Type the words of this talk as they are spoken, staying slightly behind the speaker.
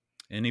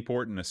Any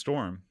port in a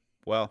storm?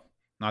 Well,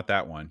 not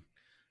that one.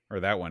 Or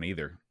that one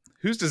either.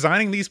 Who's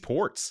designing these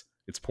ports?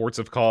 It's Ports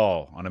of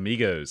Call on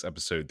Amigos,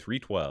 episode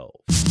 312.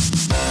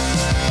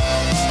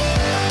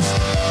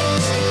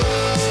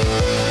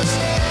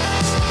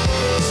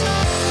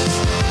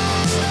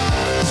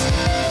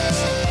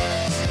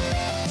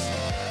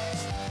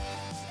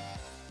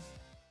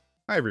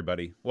 Hi,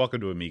 everybody.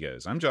 Welcome to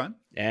Amigos. I'm John.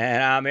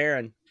 And I'm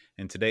Aaron.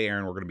 And today,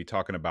 Aaron, we're going to be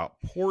talking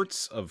about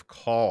Ports of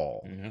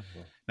Call. Mm-hmm.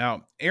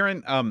 Now,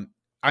 Aaron,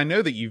 I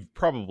know that you've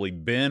probably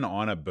been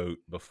on a boat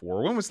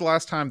before. When was the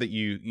last time that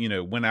you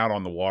went out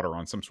on the water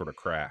on some sort of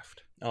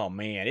craft? Oh,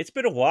 man, it's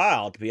been a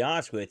while, to be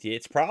honest with you.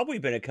 It's probably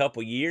been a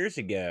couple years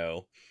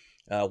ago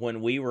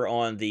when we were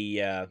on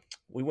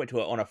we went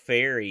on a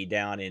ferry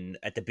down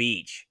at the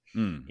beach,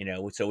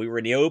 so we were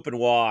in the open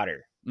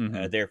water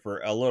there for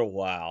a little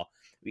while.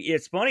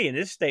 It's funny in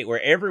this state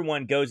where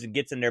everyone goes and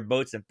gets in their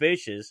boats and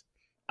fishes.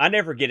 I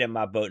never get in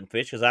my boat and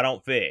fish because I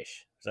don't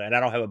fish. And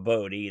I don't have a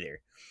boat either.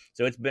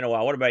 So it's been a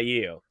while. What about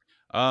you?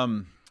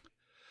 Yeah,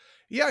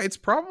 it's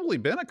probably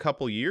been a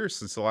couple years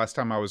since the last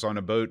time I was on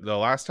a boat. The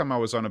last time I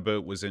was on a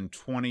boat was in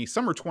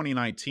summer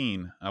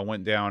 2019. I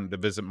went down to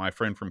visit my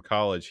friend from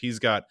college. He's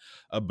got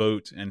a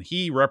boat, and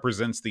he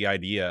represents the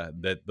idea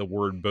that the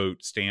word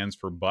boat stands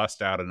for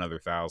bust out another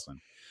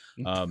 1,000.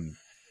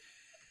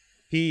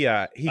 He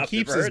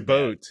keeps his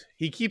boat.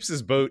 He keeps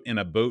his boat in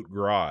a boat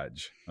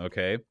garage.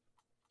 Okay.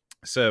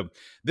 So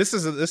this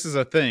is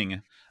a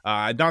thing,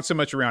 not so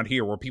much around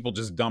here where people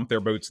just dump their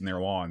boats in their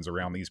lawns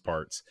around these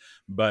parts,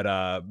 but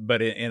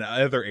in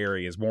other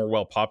areas, more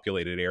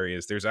well-populated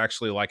areas, there's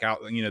actually like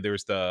out,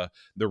 there's the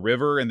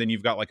river, and then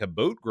you've got like a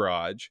boat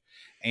garage,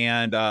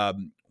 and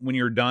when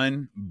you're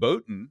done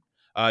boating,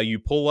 you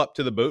pull up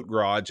to the boat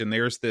garage, and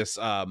there's this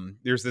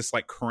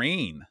like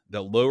crane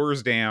that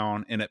lowers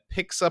down and it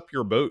picks up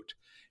your boat,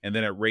 and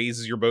then it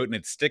raises your boat and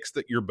it sticks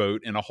your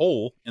boat in a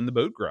hole in the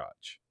boat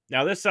garage.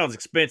 Now, this sounds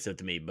expensive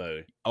to me,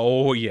 Bo.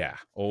 Oh, yeah.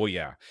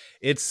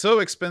 It's so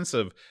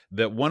expensive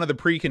that one of the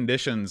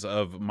preconditions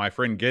of my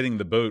friend getting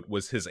the boat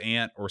was his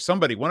aunt or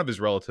somebody, one of his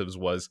relatives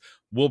was,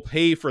 we'll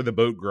pay for the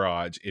boat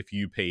garage if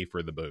you pay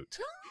for the boat.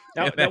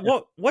 Now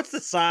what's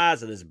the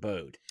size of this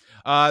boat?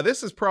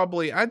 This is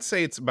probably, I'd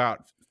say it's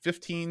about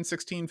 15,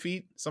 16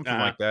 feet, something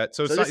like that.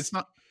 So it's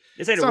not.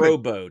 This ain't a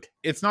rowboat.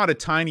 It's not a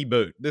tiny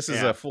boat. This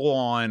is a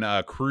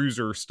full-on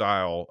cruiser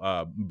style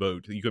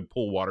boat. You could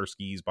pull water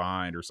skis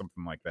behind or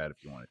something like that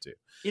if you wanted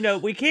to.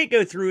 We can't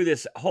go through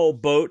this whole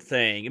boat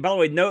thing. And by the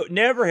way,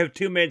 never have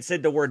two men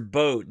said the word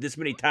boat this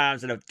many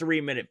times in a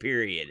 3-minute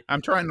period.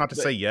 I'm trying not to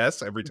say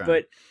yes every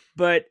time.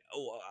 But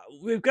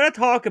we've got to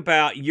talk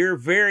about your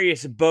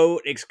various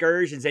boat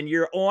excursions and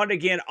your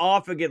on-again,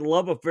 off-again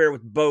love affair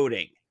with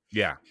boating.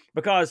 Yeah.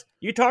 Because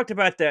you talked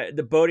about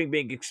the boating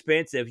being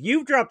expensive.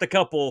 You've dropped a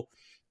couple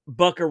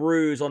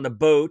buckaroos on the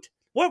boat.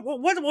 What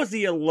was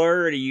the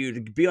allure to you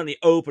to be on the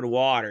open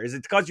water? Is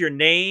it because of your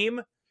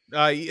name?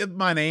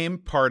 My name,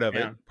 part of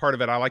it. Part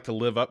of it, I like to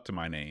live up to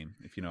my name,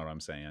 if you know what I'm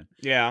saying.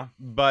 Yeah.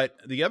 But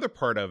the other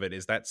part of it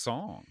is that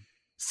song.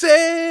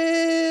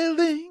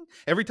 Sailing.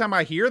 Every time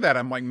I hear that,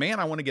 I'm like, man,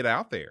 I want to get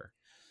out there.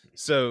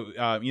 So,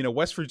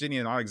 West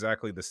Virginia, not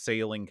exactly the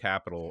sailing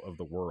capital of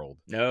the world.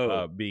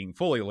 No. Being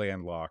fully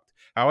landlocked.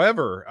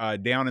 However,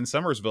 down in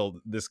Summersville,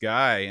 this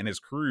guy and his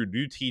crew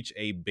do teach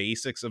a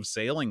basics of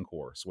sailing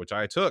course, which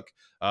I took.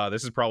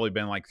 This has probably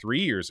been like 3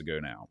 years ago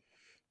now.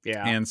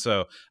 Yeah. And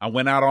so I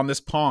went out on this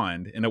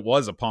pond, and it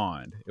was a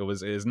pond. It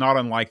is not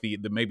unlike the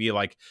maybe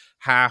like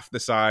half the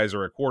size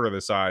or a quarter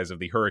the size of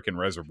the Hurricane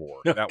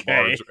Reservoir, that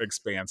large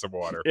expanse of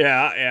water.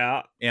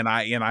 Yeah. And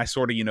I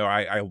sort of,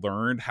 I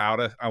learned how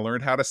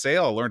to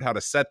sail. I learned how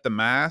to set the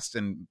mast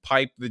and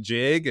pipe the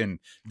jig and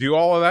do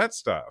all of that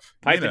stuff.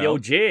 Pipe the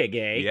old jig,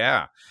 eh?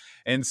 Yeah.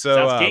 And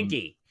so sounds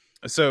kinky.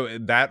 So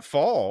that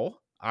fall,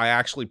 I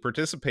actually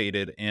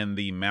participated in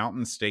the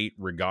Mountain State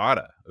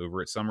Regatta over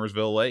at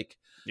Summersville Lake.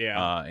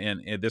 Yeah.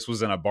 And this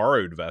was in a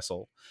borrowed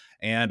vessel.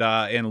 And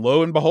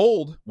lo and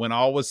behold, when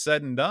all was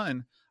said and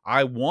done,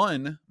 I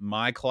won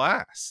my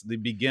class, the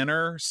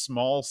beginner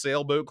small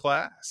sailboat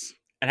class.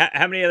 And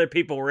how many other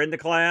people were in the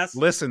class?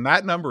 Listen,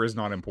 that number is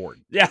not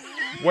important. Yeah.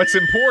 What's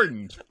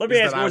important? Let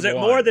me ask, was it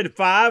more than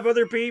 5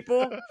 other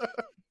people?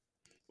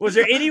 Was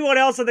there anyone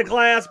else in the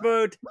class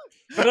boat?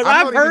 Because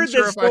I've heard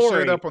this story. I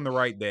showed up on the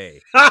right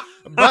day,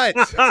 but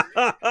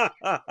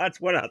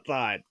that's what I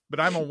thought. But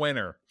I'm a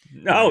winner.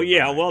 Oh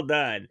yeah, well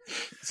done.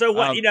 So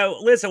what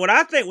listen, when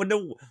I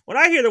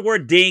hear the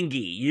word dinghy,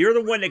 you're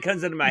the one that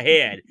comes into my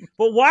head.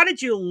 But why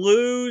did you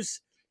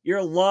lose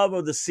your love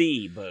of the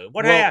sea, Boo?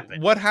 What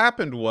happened? What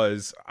happened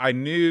was I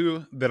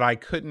knew that I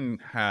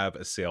couldn't have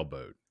a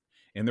sailboat.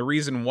 And the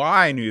reason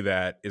why I knew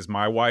that is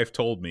my wife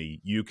told me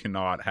you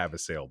cannot have a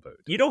sailboat.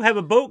 You don't have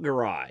a boat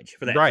garage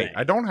for that. Right. Thing.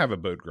 I don't have a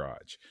boat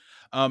garage.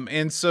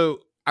 And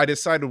so I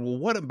decided, well,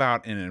 what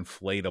about an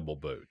inflatable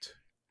boat?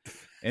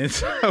 And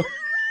so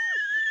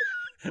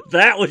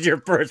That was your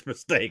first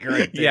mistake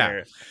right there.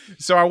 Yeah.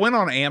 So I went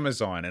on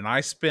Amazon and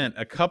I spent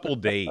a couple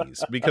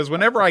days because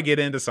whenever I get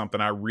into something,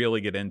 I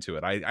really get into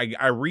it.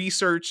 I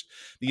researched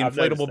the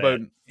inflatable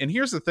boat. And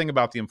here's the thing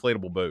about the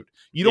inflatable boat.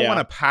 You don't want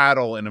to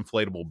paddle an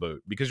inflatable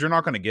boat because you're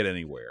not going to get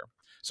anywhere.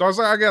 So I was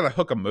like, I got to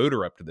hook a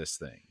motor up to this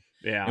thing.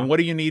 Yeah. And what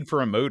do you need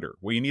for a motor?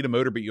 Well, you need a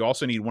motor, but you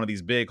also need one of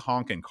these big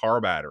honking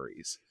car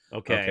batteries.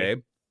 Okay.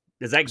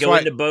 Does that go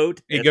in the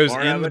boat? It goes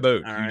in the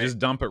boat. You just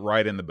dump it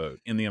right in the boat,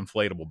 in the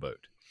inflatable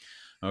boat.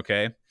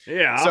 Okay.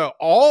 Yeah. So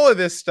all of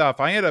this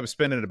stuff, I ended up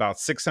spending about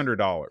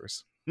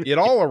 $600. It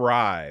all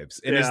arrives.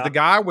 And as the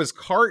guy was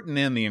carting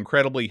in the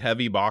incredibly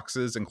heavy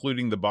boxes,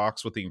 including the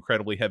box with the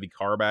incredibly heavy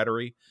car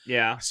battery,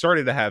 I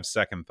started to have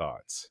second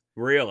thoughts.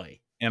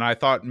 Really? And I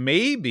thought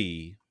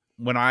maybe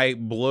when I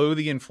blow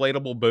the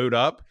inflatable boat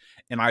up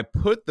and I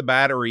put the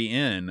battery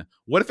in,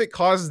 what if it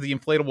causes the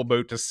inflatable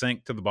boat to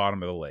sink to the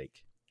bottom of the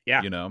lake?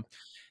 Yeah. You know?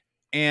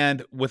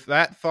 And with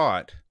that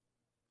thought,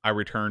 I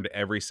returned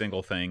every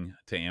single thing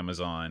to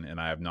Amazon, and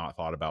I have not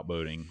thought about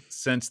boating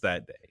since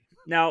that day.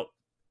 Now,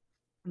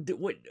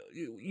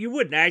 you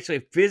wouldn't actually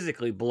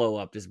physically blow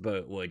up this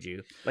boat, would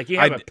you? Like you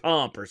have a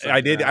pump or something? I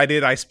did. Right? I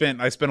did. I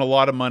spent a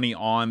lot of money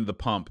on the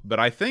pump, but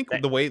I think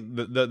the way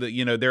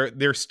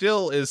there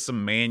still is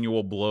some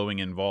manual blowing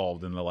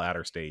involved in the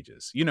latter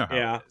stages. You know how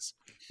it is.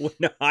 Well,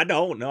 no, I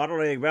don't know. I don't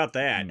know anything about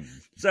that.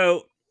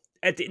 So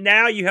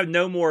now you have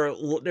no more.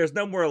 There's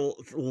no more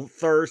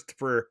thirst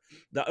for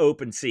the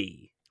open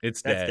sea.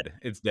 It's dead.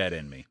 It's dead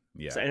in me.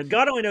 Yeah. So, and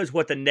God only knows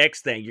what the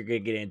next thing you're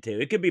going to get into.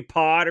 It could be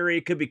pottery.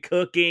 It could be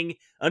cooking,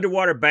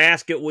 underwater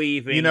basket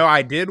weaving. You know,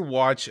 I did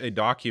watch a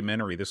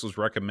documentary. This was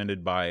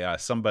recommended by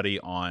somebody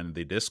on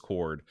the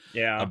Discord.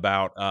 Yeah.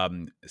 About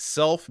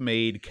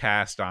self-made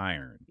cast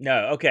iron.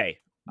 No. Okay.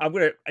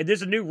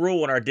 There's a new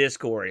rule in our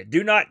Discord.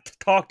 Do not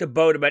talk to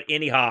Boat about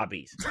any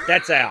hobbies.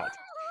 That's out.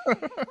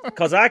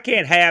 Because I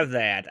can't have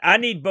that. I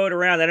need Boat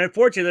around. And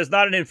unfortunately, there's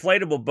not an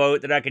inflatable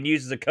boat that I can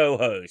use as a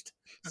co-host.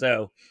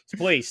 So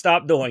please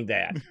stop doing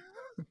that.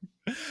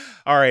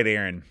 All right,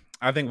 Aaron.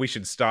 I think we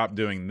should stop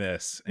doing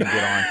this and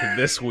get on to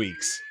this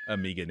week's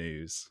Amiga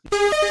News.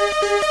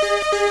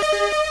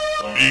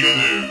 Amiga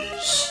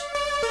News.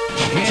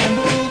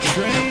 Gamble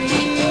Train.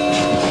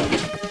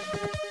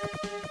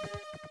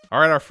 All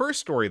right, our first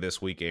story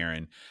this week,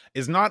 Aaron,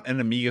 is not an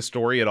Amiga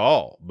story at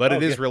all, but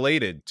it is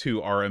related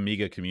to our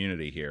Amiga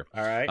community here.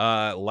 All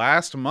right.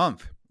 Last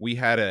month, we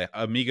had a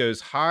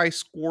Amigo's High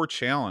Score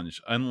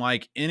Challenge,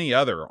 unlike any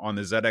other on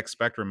the ZX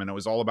Spectrum, and it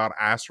was all about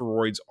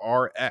Asteroids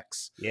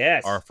RX.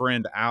 Yes. Our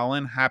friend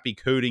Alan, Happy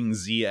Coding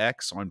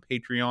ZX on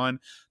Patreon,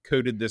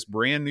 coded this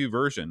brand new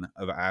version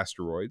of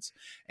Asteroids,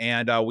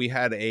 and we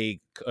had a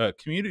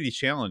community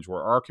challenge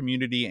where our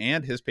community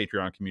and his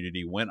Patreon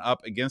community went up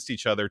against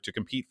each other to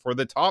compete for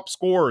the top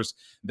scores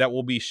that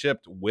will be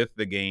shipped with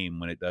the game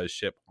when it does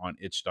ship on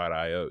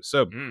itch.io.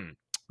 So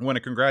I want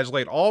to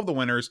congratulate all of the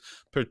winners,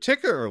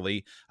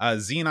 particularly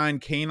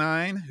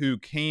Z9K9, who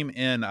came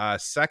in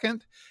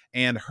second,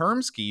 and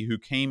Hermsky, who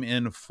came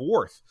in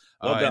fourth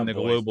in the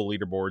global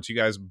leaderboards. You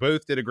guys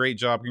both did a great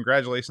job.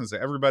 Congratulations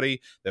to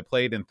everybody that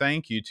played, and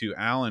thank you to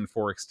Alan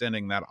for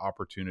extending that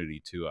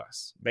opportunity to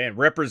us. Man,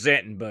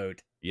 representing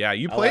Boat. Yeah,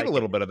 you played a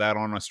little bit of that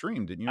on a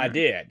stream, didn't you? I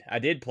did. I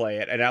did play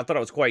it, and I thought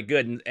it was quite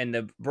good. And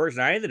the version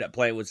I ended up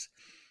playing was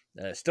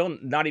still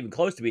not even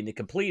close to being the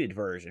completed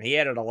version. He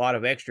added a lot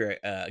of extra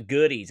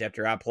goodies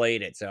after I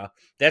played it. So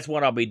that's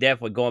one I'll be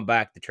definitely going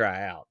back to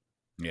try out.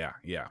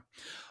 Yeah.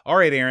 All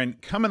right, Aaron.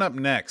 Coming up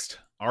next,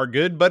 our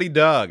good buddy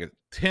Doug,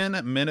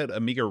 10-minute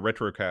Amiga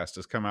Retrocast,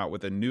 has come out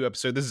with a new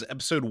episode. This is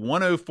episode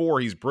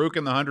 104. He's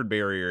broken the 100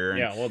 barrier, Aaron.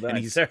 Yeah, well done. And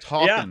he's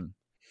talking... Yeah.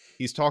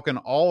 He's talking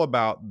all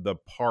about the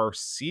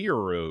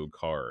Parcero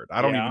card.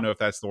 I don't even know if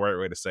that's the right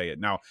way to say it.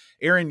 Now,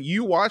 Aaron,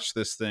 you watch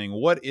this thing.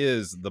 What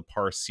is the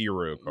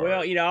Parcero card?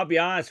 Well, I'll be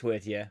honest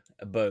with you,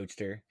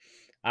 Boatster.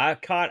 I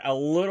caught a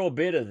little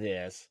bit of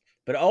this,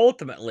 but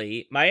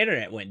ultimately my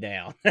internet went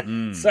down,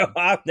 so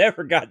I've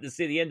never gotten to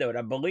see the end of it.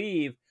 I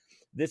believe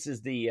this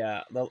is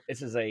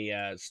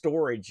a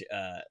storage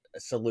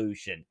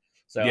solution.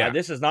 So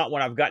this is not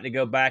one I've gotten to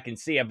go back and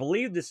see. I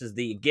believe this is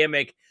the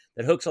gimmick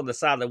that hooks on the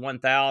side of the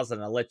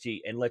 1000 and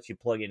lets you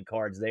plug in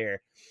cards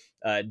there.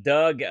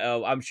 Doug,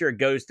 I'm sure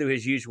goes through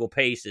his usual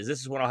paces. This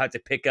is one I'll have to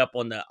pick up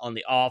on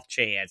the off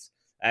chance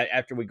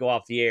after we go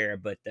off the air.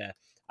 But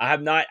I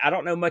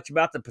don't know much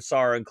about the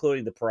Parcero,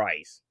 including the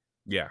price.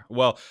 Yeah,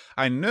 well,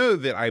 I know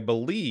that I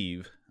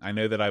believe.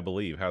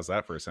 How's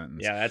that for a sentence?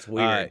 Yeah, that's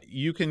weird.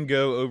 You can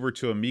go over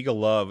to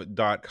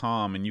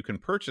AmigaLove.com and you can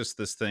purchase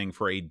this thing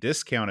for a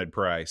discounted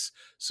price.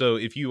 So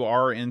if you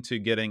are into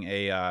getting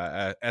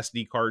a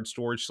SD card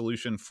storage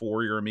solution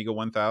for your Amiga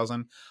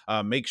 1000,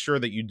 make sure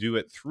that you do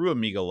it through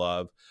Amiga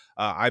Love.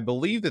 I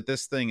believe that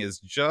this thing is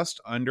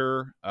just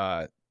under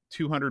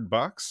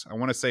 $200. I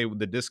want to say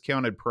the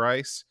discounted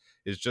price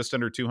is just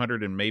under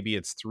 200, and maybe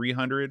it's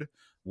 300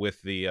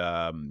 with the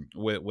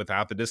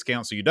without the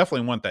discount. So you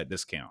definitely want that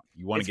discount.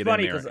 You want to get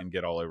in there and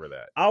get all over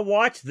that. I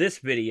watched this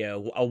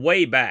video a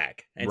way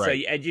back, and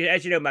right. so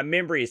as you know, my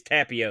memory is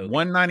tapioca.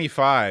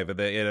 $195 at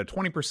a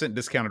 20%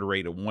 discounted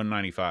rate of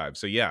 $195.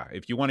 So yeah,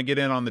 if you want to get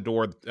in on the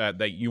door,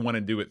 that you want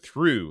to do it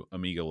through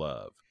Amiga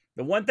Love.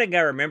 The one thing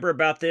I remember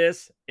about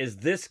this is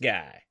this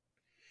guy.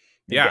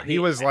 Yeah, he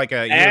was like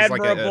a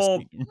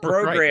admirable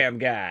program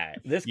guy.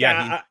 This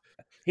guy,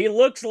 he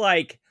looks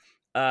like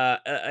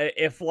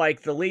if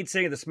like the lead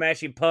singer of the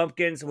Smashing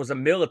Pumpkins was a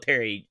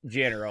military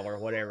general or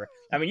whatever.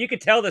 I mean, you can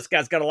tell this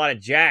guy's got a lot of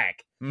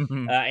jack.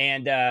 Mm-hmm.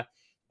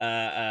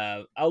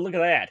 Oh, look at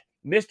that.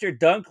 Mr.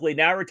 Dunkley,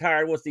 now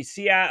retired, was the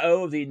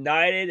CIO of the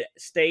United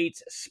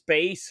States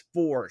Space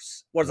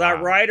Force. Was I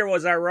right or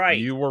was I right?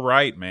 You were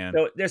right, man.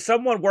 So there's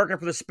someone working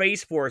for the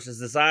Space Force is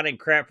designing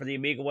crap for the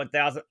Amiga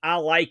 1000. I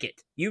like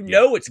it. You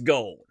know it's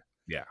gold.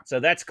 Yeah. So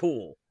that's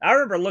cool. I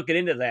remember looking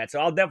into that, so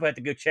I'll definitely have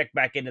to go check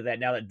back into that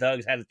now that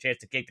Doug's had a chance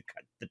to kick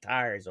the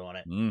tires on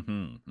it.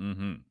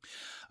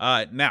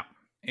 Now,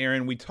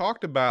 Aaron, we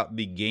talked about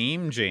the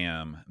game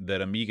jam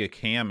that Amiga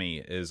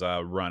Cami is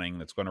running.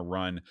 That's going to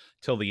run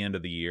till the end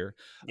of the year.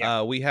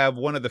 Yeah. We have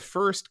one of the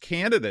first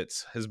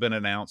candidates has been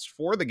announced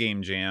for the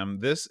game jam.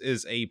 This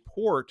is a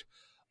port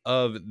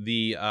of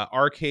the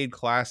arcade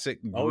classic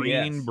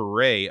Green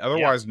Beret,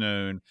 otherwise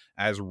known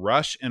as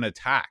Rush and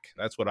Attack.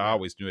 That's what I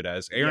always knew it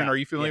as. Aaron, are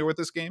you familiar with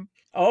this game?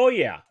 Oh,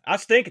 yeah. I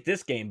stink at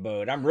this game,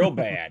 bud. I'm real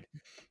bad.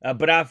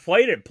 But I've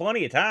played it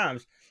plenty of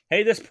times.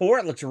 Hey, this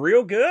port looks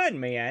real good,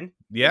 man.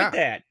 Yeah. Look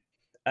at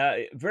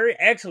that. Very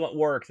excellent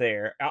work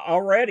there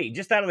already,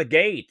 just out of the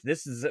gate.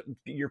 This is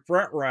your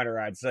front runner,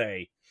 I'd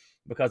say,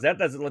 because that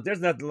doesn't look. There's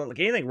nothing like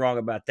anything wrong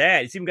about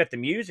that. It's even got the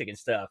music and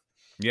stuff.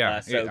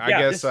 Yeah, I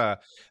guess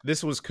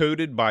this was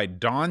coded by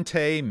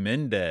Dante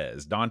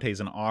Mendez. Dante's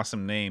an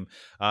awesome name,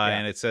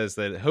 and it says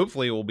that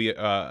hopefully it will be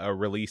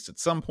released at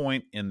some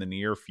point in the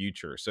near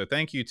future. So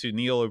thank you to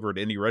Neil over at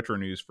Indie Retro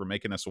News for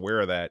making us aware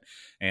of that,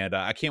 and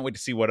I can't wait to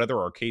see what other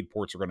arcade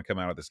ports are going to come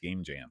out of this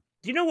game jam.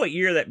 Do you know what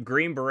year that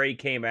Green Beret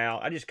came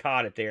out? I just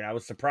caught it there, and I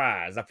was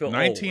surprised. I feel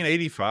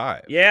 1985.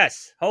 Old.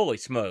 Yes, holy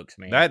smokes,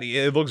 man!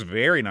 It looks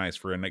very nice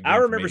for a game. I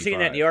remember seeing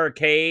that in the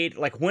arcade,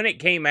 like when it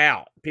came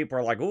out. People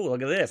are like, "Ooh,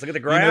 look at this! Look at the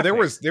graphics." You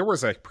know, there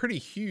was a pretty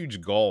huge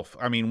gulf.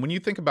 I mean, when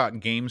you think about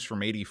games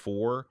from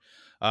 '84,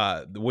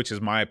 which is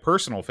my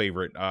personal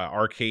favorite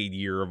arcade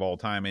year of all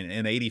time,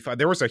 in '85,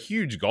 there was a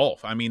huge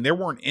gulf. I mean, there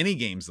weren't any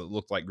games that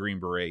looked like Green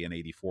Beret in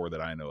 '84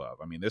 that I know of.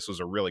 I mean, this was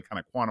a really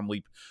kind of quantum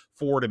leap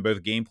forward in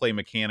both gameplay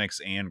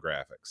mechanics and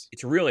graphics.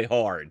 It's really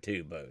hard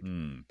too, Bud.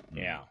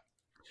 Yeah.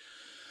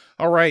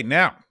 All right,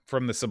 now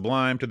from the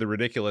sublime to the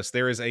ridiculous,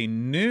 there is a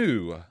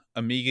new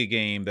Amiga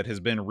game that has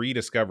been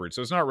rediscovered.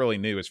 So it's not really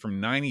new. It's from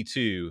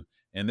 '92.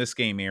 And this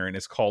game, Aaron,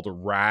 is called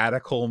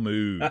Radical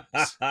Moves.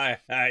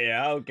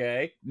 Yeah,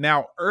 okay.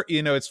 Now,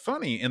 you know, it's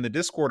funny. In the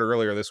Discord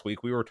earlier this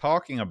week, we were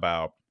talking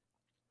about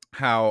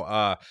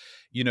how,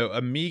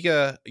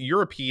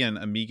 European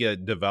Amiga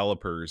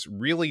developers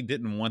really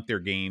didn't want their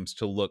games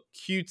to look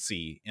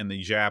cutesy in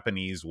the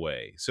Japanese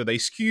way. So they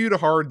skewed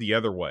hard the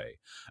other way.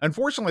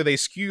 Unfortunately, they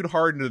skewed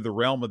hard into the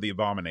realm of the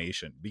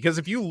abomination. Because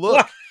if you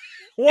look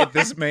at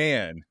this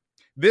man...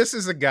 This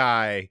is a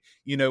guy,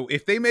 you know,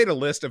 if they made a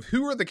list of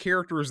who are the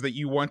characters that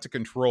you want to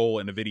control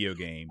in a video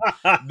game,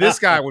 this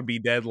guy would be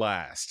dead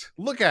last.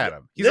 Look at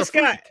him. He's this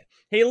guy,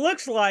 he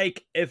looks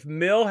like if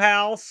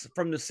Milhouse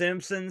from The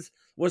Simpsons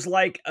was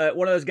like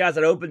one of those guys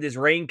that opened his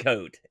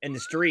raincoat in the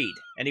street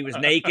and he was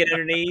naked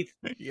underneath.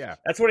 Yeah.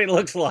 That's what he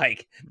looks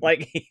like.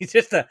 Like he's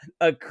just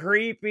a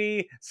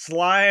creepy,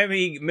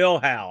 slimy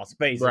Milhouse,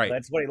 basically. Right.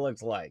 That's what he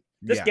looks like.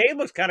 This game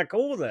looks kind of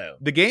cool, though.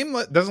 The game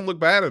doesn't look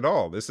bad at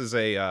all. This is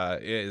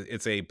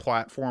it's a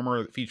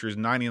platformer that features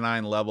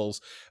 99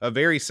 levels,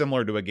 very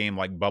similar to a game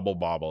like Bubble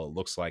Bobble. It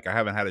looks like I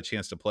haven't had a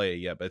chance to play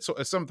it yet, but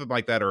it's something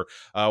like that. Or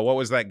what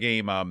was that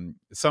game?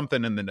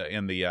 Something in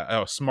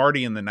the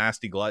Smarty and the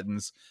Nasty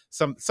Gluttons.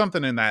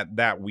 Something in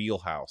that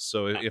wheelhouse.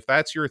 So if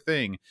that's your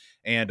thing,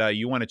 and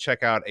you want to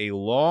check out a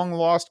long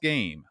lost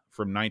game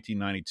from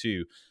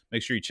 1992.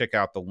 Make sure you check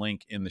out the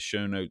link in the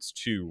show notes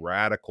to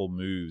Radical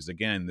Moves.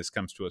 Again, this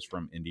comes to us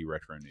from Indie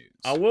Retro News.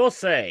 I will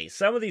say,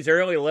 some of these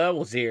early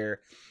levels here,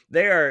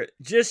 they are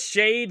just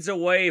shades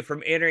away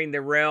from entering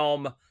the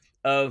realm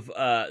of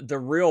the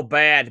real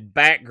bad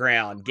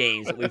background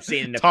games that we've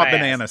seen in the Top past.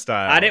 Banana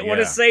style. I didn't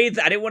want to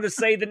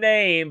say the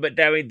name, but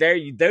I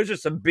mean, those are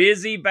some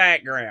busy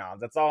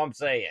backgrounds. That's all I'm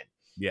saying.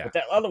 Yeah. But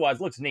that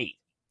otherwise looks neat.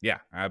 Yeah,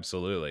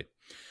 absolutely.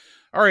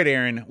 All right,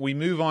 Aaron, we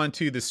move on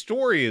to the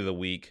story of the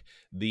week,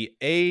 the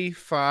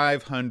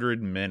A500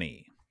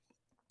 Mini.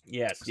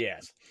 Yes.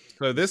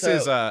 So this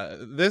is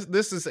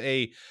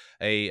a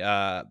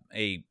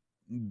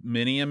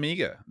mini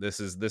Amiga. This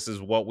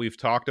is what we've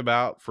talked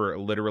about for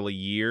literally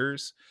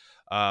years,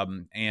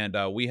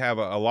 and we have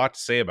a lot to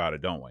say about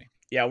it, don't we?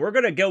 Yeah, we're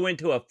going to go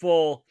into a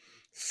full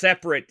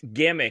separate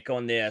gimmick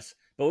on this,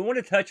 but we want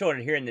to touch on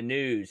it here in the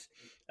news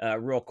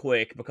real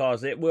quick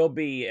because it will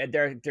be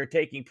they're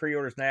taking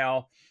pre-orders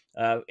now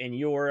in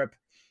Europe.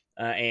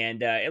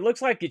 and it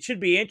looks like it should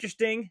be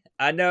interesting.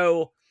 I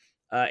know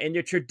in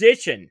the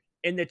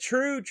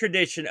true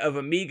tradition of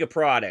Amiga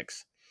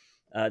products,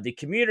 the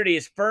community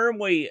is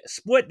firmly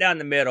split down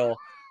the middle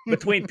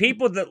between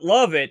people that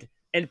love it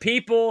and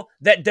people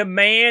that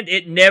demand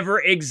it never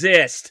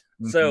exist.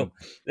 Mm-hmm. So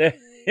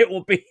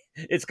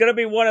it's going to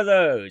be one of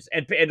those.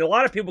 And a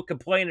lot of people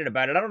complaining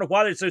about it. I don't know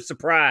why they're so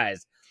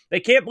surprised. They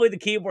can't believe the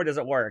keyboard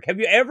doesn't work. Have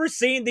you ever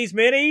seen these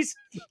minis?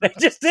 They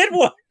just did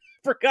one,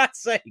 for God's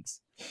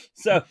sakes.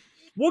 So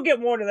we'll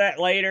get more to that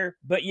later.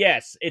 But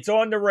yes, it's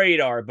on the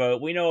radar, Bo.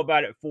 We know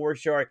about it for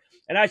sure.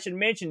 And I should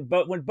mention,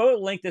 but when Bo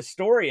linked this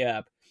story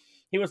up,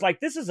 he was like,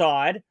 this is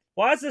odd.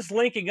 Why is this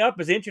linking up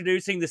as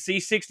introducing the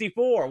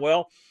C64?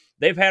 Well,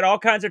 they've had all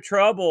kinds of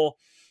trouble,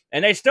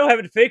 and they still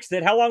haven't fixed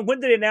it. When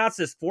did they announce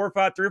this? 3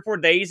 or 4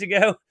 days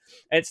ago?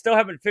 And still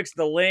haven't fixed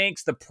the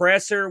links. The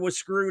presser was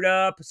screwed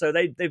up, so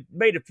they've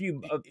made a few.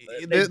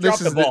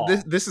 Dropped the ball.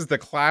 This is the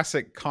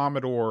classic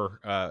Commodore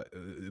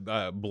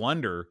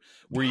blunder,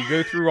 where you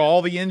go through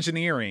all the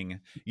engineering,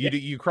 you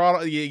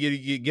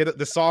get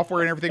the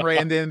software and everything right,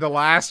 and then the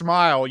last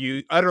mile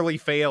you utterly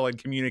fail in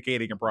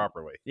communicating it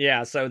properly.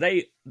 Yeah, so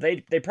they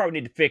probably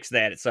need to fix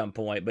that at some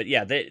point. But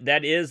yeah,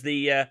 that is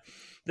the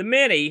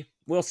Mini.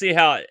 We'll see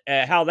how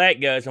that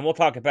goes, and we'll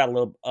talk about a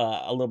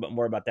little bit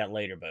more about that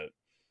later, Bo.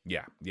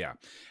 Yeah.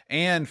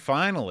 And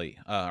finally,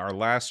 our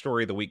last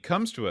story of the week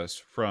comes to us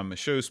from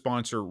show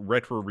sponsor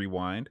Retro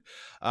Rewind.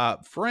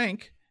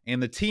 Frank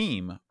and the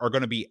team are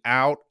going to be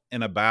out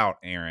and about,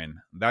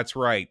 Aaron. That's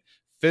right.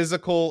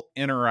 Physical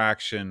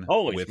interaction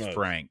with smokes.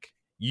 Frank.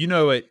 You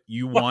know it.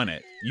 You want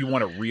it. You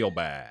want it real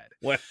bad.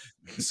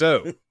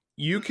 So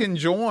you can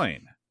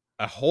join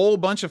a whole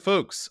bunch of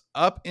folks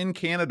up in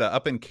Canada,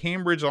 up in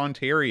Cambridge,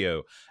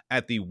 Ontario,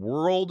 at the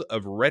World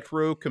of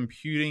Retro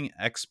Computing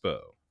Expo.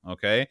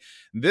 Okay,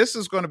 this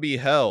is going to be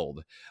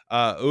held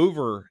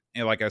over,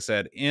 like I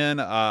said, in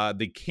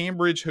the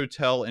Cambridge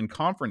Hotel and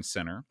Conference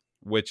Center,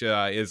 which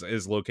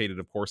is located,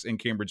 of course, in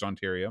Cambridge,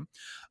 Ontario.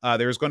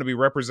 There's going to be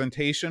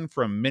representation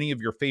from many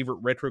of your favorite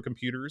retro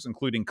computers,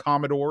 including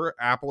Commodore,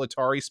 Apple,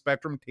 Atari,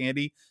 Spectrum,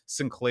 Tandy,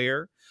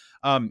 Sinclair.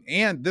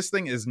 And this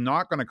thing is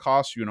not going to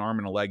cost you an arm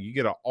and a leg. You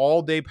get an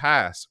all-day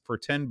pass for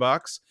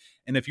 $10.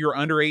 And if you're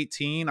under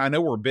 18, I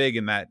know we're big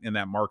in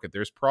that market.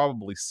 There's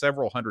probably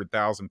several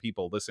 100,000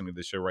 people listening to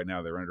the show right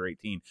now that are under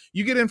 18.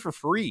 You get in for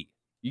free.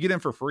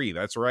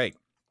 That's right.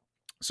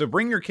 So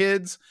bring your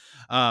kids,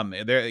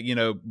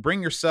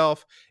 bring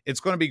yourself. It's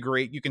going to be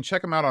great. You can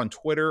check them out on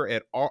Twitter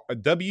at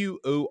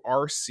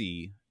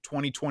WORC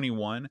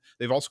 2021.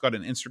 They've also got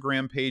an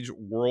Instagram page,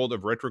 World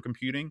of Retro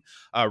Computing.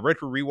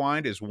 Retro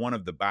Rewind is one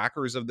of the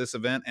backers of this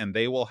event, and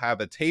they will have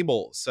a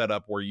table set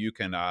up where you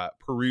can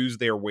peruse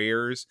their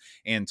wares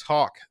and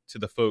talk to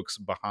the folks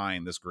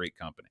behind this great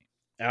company.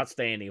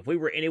 Outstanding. If we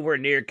were anywhere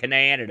near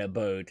Canada,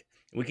 Boat,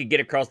 we could get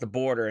across the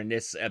border in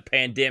this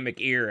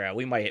pandemic era.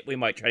 We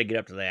might try to get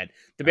up to that.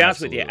 To be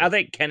honest with you, I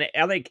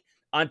think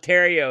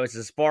Ontario is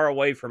as far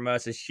away from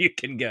us as you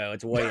can go.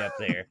 It's way up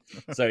there.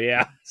 So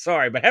yeah,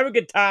 sorry, but have a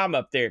good time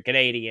up there,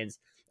 Canadians.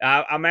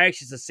 I'm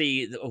anxious to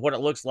see what it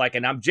looks like,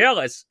 and I'm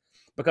jealous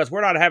because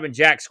we're not having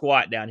jack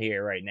squat down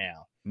here right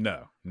now.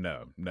 No.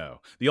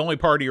 The only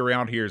party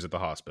around here is at the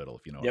hospital,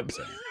 if you know what I'm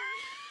saying.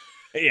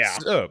 Yeah.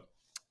 So,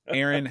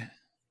 Aaron,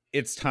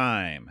 it's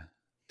time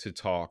to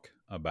talk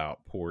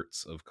about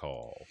Ports of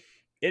Call.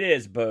 It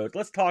is, Boat.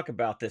 Let's talk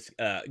about this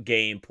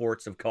game,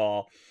 Ports of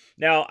Call.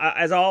 Now,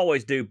 as I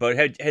always do,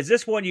 Boat, has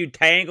this one you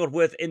tangled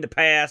with in the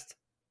past?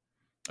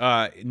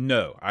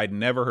 No, I'd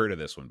never heard of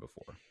this one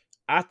before.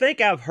 I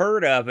think I've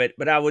heard of it,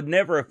 but I would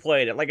never have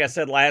played it. Like I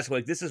said last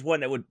week, this is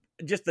one that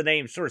just the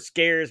name sort of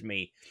scares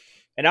me.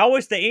 And I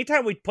always think,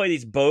 anytime we play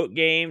these boat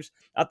games,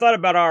 I thought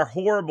about our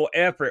horrible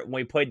effort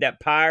when we played that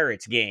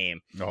Pirates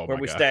game where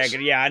we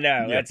staggered. Yeah, I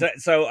know. Yeah.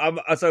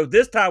 So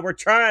this time we're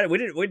trying.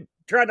 We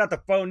tried not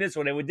to phone this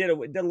one, and we did a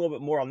little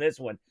bit more on this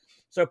one.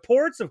 So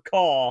Ports of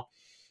Call,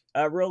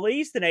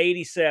 released in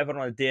 '87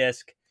 on a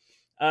disc,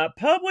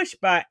 published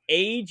by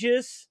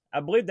Aegis.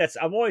 I've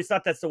always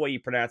thought that's the way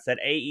you pronounce that,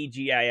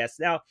 Aegis.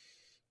 Now,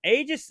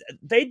 Aegis,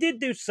 they did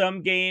do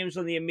some games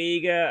on the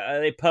Amiga.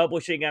 They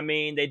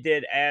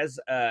did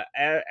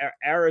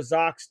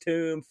Arazok's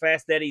Tomb,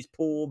 Fast Eddie's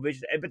Pool,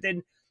 Vision, but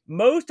then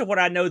most of what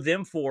I know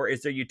them for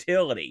is their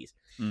utilities.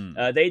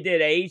 They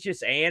did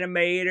Aegis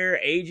Animator,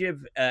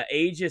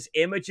 Aegis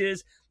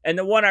Images, and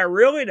the one I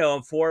really know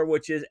them for,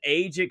 which is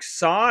Aegis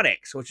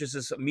Sonics, which is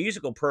this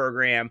musical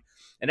program.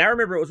 And I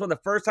remember it was one of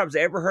the first times I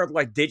ever heard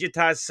like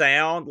digitized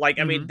sound. Like,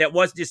 I mean, that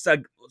was just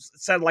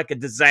sounded like a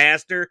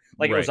disaster.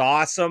 Like, It was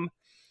awesome.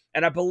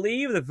 And I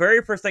believe the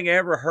very first thing I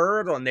ever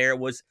heard on there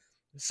was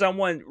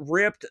someone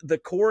ripped the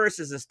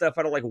choruses and stuff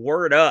out of like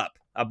Word Up,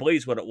 I believe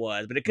is what it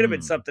was. But it could have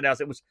been something else.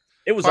 It was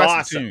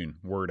awesome. Tune,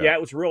 Word Up. Yeah,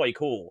 it was really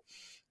cool.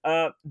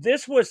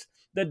 This was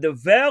the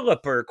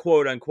developer,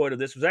 quote unquote, of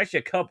this was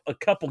actually a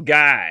couple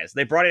guys.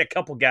 They brought in a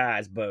couple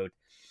guys, Boat.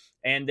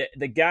 And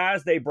the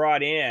guys they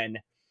brought in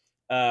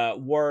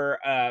were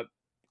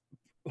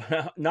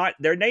not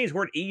their names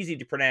weren't easy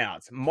to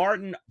pronounce.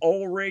 Martin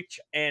Ulrich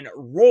and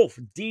Rolf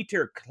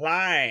Dieter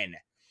Klein.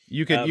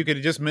 You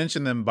could just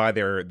mention them by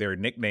their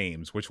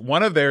nicknames, which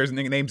one of their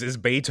nicknames is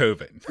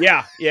Beethoven.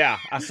 Yeah,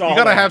 I saw. You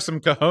gotta have some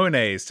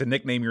cojones to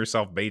nickname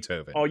yourself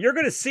Beethoven. Oh, you're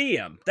gonna see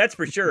him, that's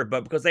for sure.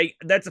 But because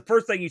that's the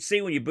first thing you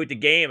see when you boot the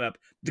game up.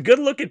 The good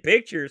looking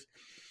pictures.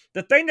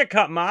 The thing that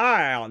caught my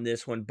eye on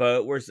this one,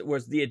 Bo, was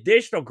the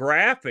additional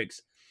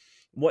graphics.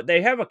 What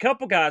they have a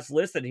couple guys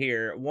listed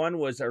here. One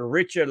was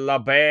Richard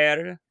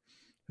Labert,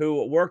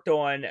 who worked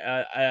on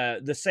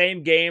the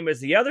same game as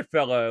the other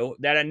fellow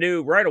that I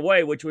knew right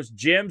away, which was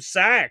Jim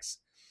Sachs.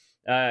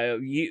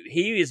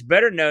 He is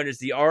better known as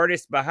the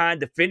artist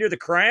behind Defender of the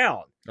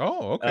Crown.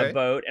 Oh, okay.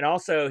 Boat, and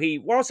also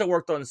he also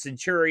worked on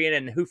Centurion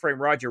and Who Framed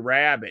Roger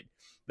Rabbit.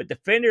 But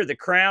Defender of the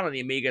Crown on the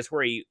Amiga is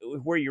where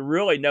you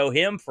really know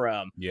him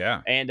from.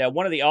 Yeah. And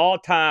one of the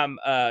all-time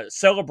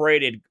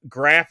celebrated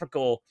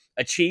graphical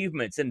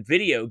achievements in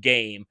video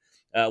game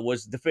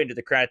was Defender of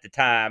the Crown at the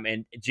time,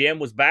 and Jim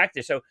was back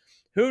there. So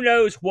who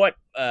knows what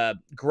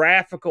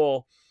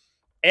graphical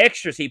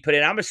extras he put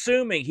in. I'm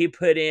assuming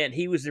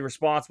he was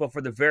responsible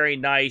for the very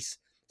nice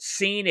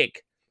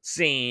scenic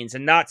scenes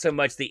and not so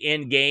much the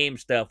in-game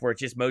stuff where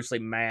it's just mostly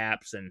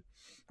maps and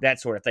that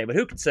sort of thing. But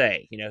who could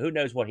say? Who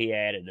knows what he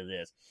added to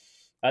this?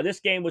 This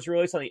game was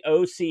released on the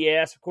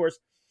OCS. Of course,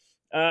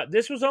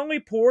 this was only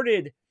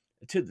ported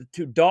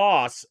to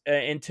DOS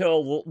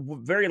until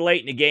very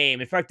late in the game.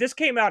 In fact, this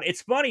came out.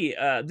 It's funny.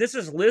 This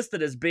is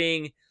listed as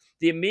being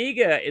the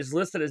Amiga is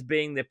listed as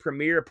being the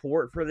premier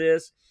port for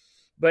this,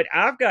 but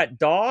I've got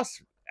DOS.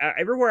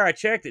 Everywhere I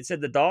checked, it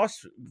said the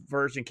DOS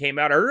version came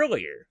out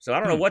earlier. So I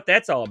don't know what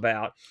that's all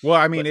about. Well,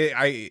 I mean,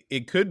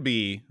 it could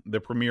be the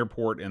premier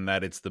port in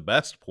that it's the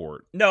best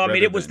port. No, I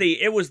mean it was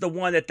the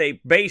one that they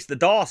based the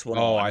DOS one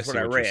on. Oh, I see what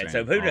I read.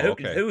 So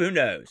who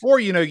knows?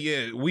 Or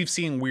we've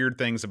seen weird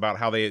things about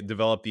how they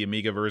developed the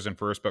Amiga version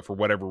first, but for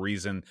whatever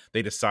reason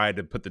they decided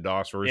to put the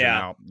DOS version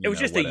out. It was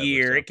just a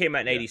year. So, it came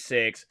out in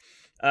 '86.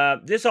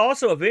 This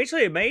also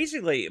eventually,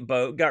 amazingly,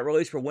 got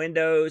released for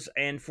Windows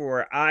and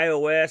for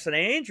iOS and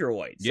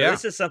Android. So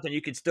this is something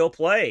you can still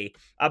play.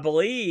 I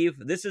believe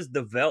this is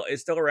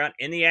still around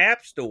in the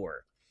App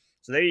Store.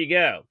 So there you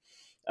go.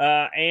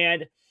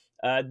 And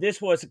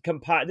this was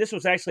This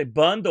was actually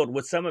bundled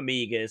with some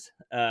Amigas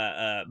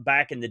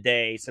back in the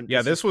day.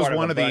 This was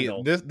one of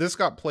the. This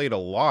got played a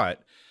lot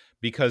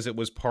because it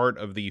was part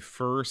of the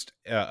first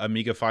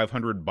Amiga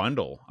 500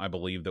 bundle, I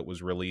believe, that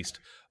was released.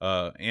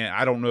 And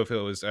I don't know if it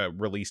was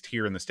released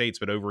here in the States,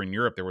 but over in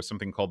Europe, there was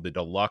something called the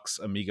Deluxe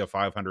Amiga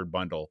 500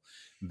 bundle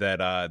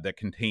that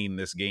contained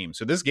this game.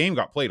 So this game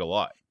got played a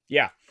lot.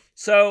 Yeah.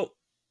 So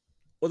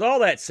with all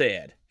that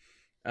said,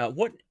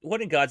 what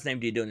in God's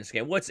name do you do in this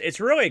game? It's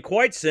really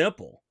quite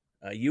simple.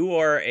 You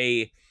are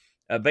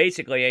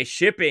basically a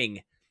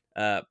shipping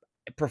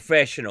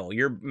professional.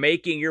 You're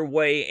making your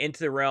way into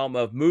the realm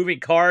of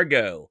moving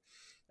cargo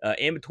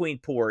in between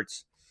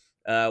ports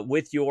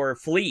with your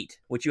fleet,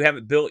 which you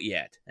haven't built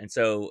yet. And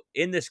so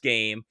in this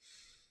game,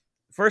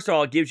 first of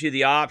all, it gives you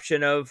the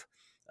option of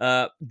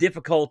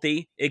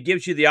difficulty. It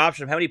gives you the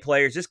option of how many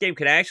players. This game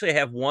can actually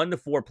have 1 to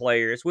 4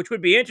 players, which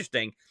would be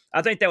interesting.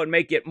 I think that would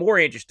make it more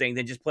interesting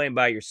than just playing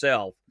by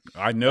yourself.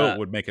 I know it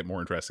would make it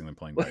more interesting than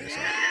playing by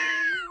yourself.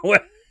 Well,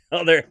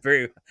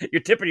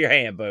 you're tipping your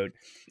hand, Bode.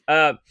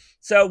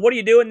 So what do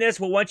you do in this?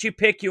 Well, once you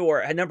pick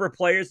a number of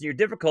players and your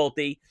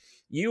difficulty,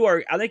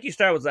 I think you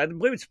start with, I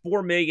believe it's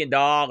 $4 million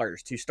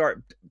to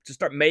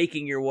start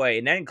making your way.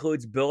 And that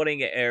includes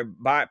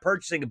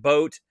purchasing a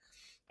boat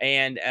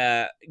and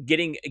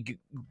getting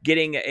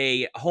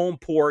a home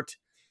port.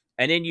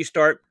 And then you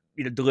start,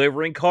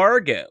 delivering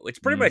cargo. It's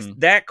pretty much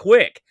that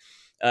quick.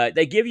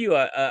 They give you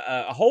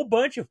a whole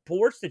bunch of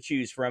ports to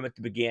choose from at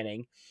the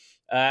beginning.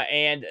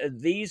 And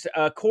these,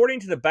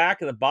 according to the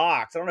back of the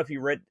box, I don't know if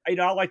you read, I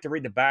like to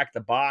read the back of the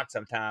box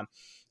sometime.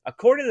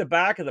 According to the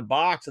back of the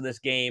box of this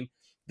game,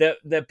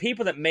 the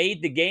people that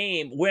made the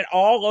game went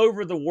all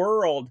over the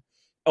world,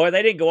 or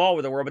they didn't go all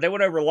over the world, but they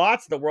went over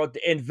lots of the world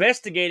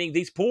investigating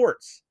these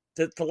ports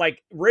to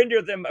like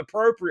render them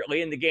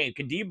appropriately in the game.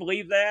 Do you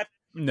believe that?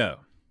 No.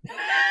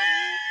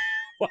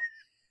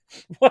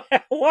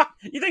 What?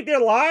 You think they're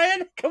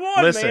lying? Come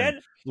on, Listen,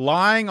 man.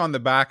 Lying on the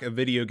back of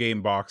video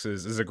game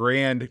boxes is a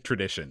grand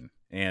tradition,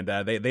 and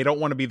they don't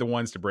want to be the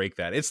ones to break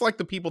that. It's like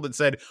the people that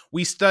said,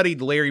 we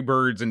studied Larry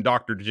Bird's and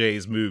Dr.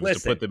 J's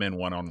moves to put them in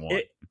one-on-one.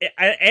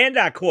 And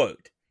I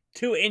quote,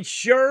 to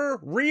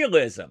ensure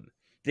realism,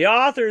 the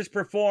authors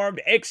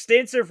performed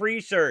extensive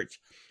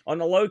research on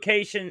the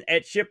location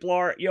at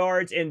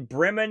shipyards in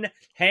Bremen,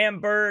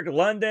 Hamburg,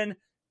 London,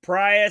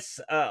 Paris,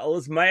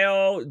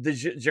 Ismail,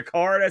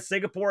 Jakarta,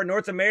 Singapore,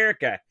 North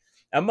America.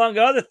 Among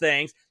other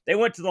things, they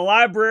went to the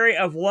library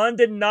of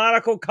London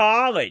Nautical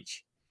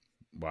College.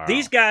 Wow.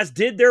 These guys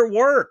did their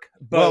work.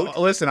 Well,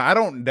 listen, I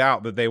don't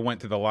doubt that they went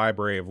to the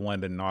library of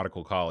London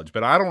Nautical College,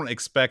 but I don't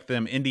expect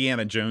them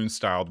Indiana Jones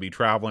style to be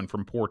traveling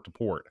from port to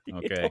port.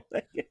 Okay.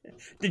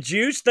 Did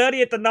you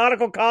study at the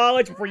Nautical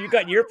College before you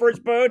got your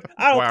first boat?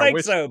 I don't think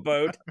so,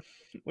 Boat.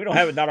 We don't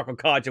have a nautical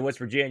college in West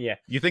Virginia.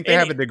 You think they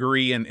have a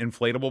degree in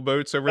inflatable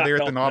boats over there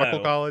at the nautical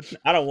college?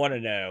 I don't want to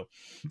know.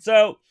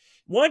 So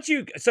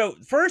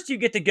first you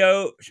get to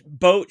go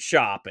boat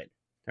shopping.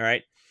 All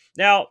right.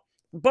 Now,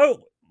 why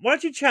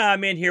don't you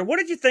chime in here? What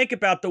did you think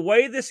about the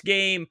way this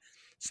game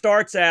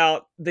starts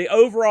out, the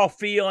overall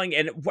feeling,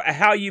 and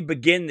how you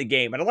begin the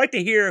game? And I'd like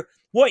to hear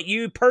what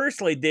you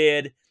personally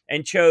did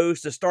and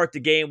chose to start the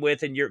game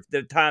with, and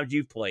the times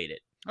you've played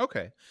it.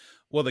 Okay.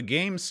 Well, the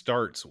game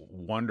starts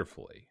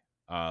wonderfully.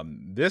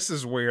 This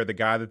is where the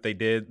guy that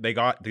they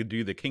got to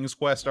do the King's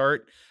Quest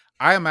art.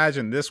 I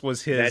imagine this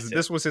was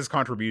his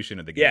contribution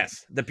to the game.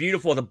 Yes,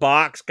 the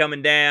box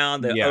coming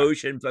down, the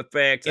ocean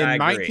effects. In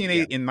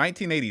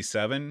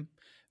 1987,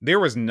 there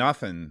was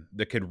nothing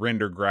that could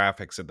render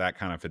graphics at that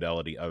kind of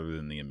fidelity other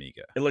than the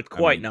Amiga. It looked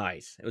quite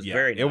nice. It was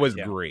very nice. It was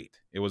great.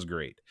 It was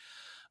great.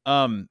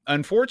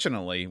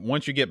 Unfortunately,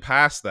 once you get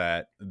past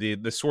that,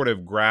 the sort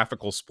of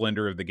graphical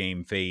splendor of the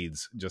game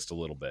fades just a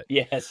little bit.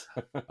 Yes.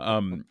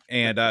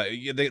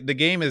 The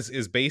game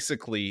is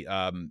basically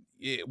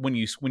when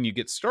you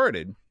get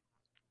started,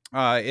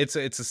 it's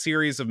a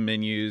series of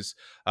menus.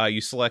 You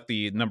select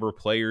the number of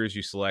players,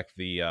 you select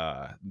the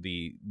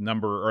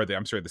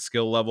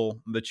skill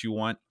level that you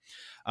want,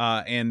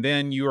 and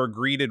then you are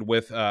greeted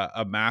with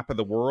a map of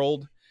the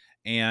world.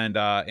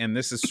 And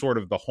this is sort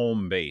of the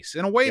home base.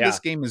 In a way, this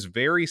game is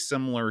very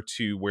similar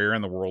to Where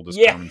in the World is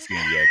Carmen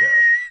Sandiego.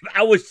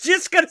 I was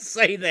just going to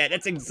say that.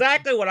 That's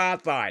exactly what I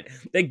thought.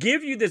 They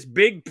give you this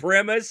big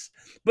premise,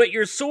 but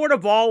you're sort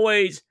of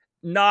always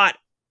not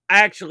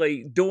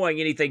actually doing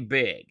anything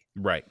big.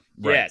 Right.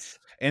 Yes.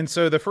 And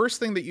so the first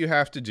thing that you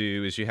have to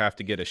do is you have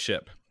to get a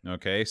ship.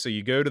 Okay, so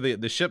you go to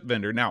the ship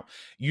vendor. Now,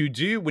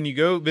 when you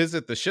go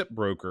visit the ship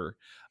broker,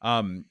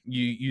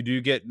 you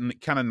do get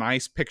kind of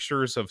nice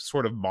pictures of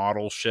sort of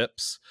model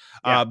ships.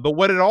 But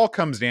what it all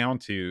comes down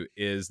to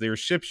is there's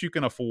ships you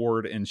can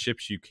afford and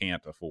ships you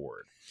can't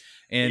afford.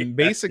 And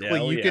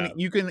basically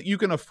you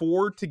can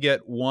afford to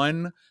get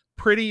one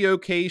pretty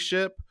okay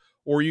ship,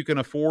 or you can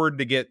afford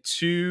to get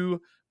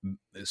two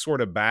sort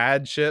of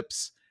bad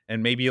ships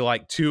and maybe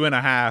like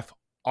 2.5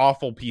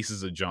 awful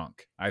pieces of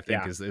junk, I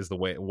think is the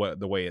way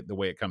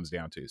it comes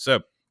down to.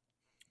 So,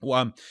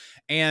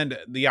 and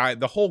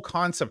the whole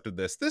concept of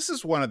this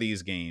is one of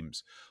these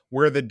games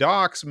where the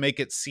docs make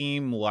it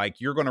seem like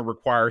you're going to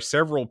require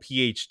several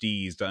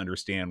PhDs to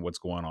understand what's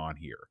going on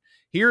here.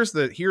 Here's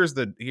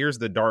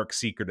the dark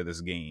secret of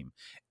this game.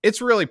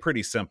 It's really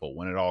pretty simple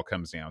when it all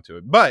comes down to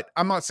it. But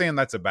I'm not saying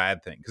that's a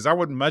bad thing, because I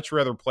would much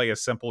rather play a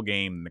simple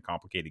game than a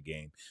complicated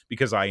game,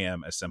 because I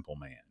am a simple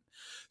man.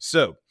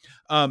 So,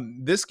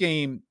 this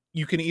game,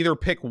 you can either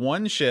pick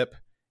one ship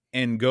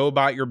and go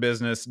about your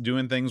business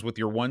doing things with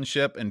your one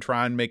ship and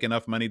try and make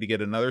enough money to get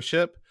another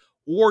ship,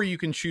 or you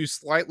can choose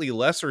slightly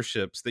lesser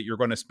ships that you're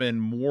going to spend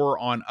more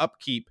on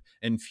upkeep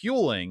and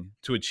fueling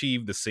to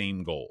achieve the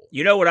same goal.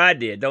 You know what I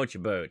did, don't you,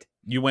 Boat?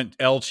 You went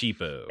El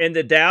Cheapo. In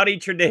the Dowdy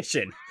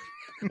tradition.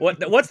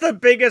 What's the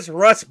biggest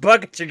rust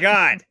bucket you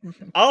got?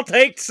 I'll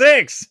take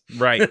 6.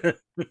 Right.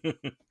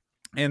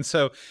 And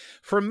so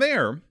from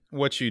there,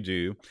 what you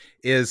do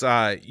is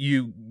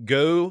you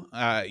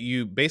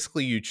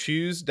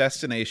choose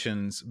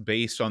destinations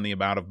based on the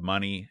amount of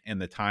money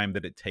and the time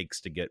that it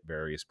takes to get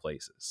various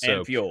places. So,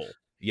 and fuel.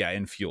 Yeah,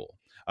 and fuel.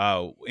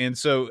 And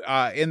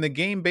the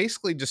game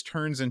basically just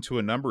turns into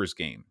a numbers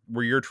game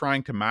where you're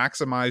trying to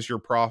maximize your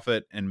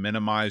profit and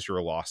minimize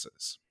your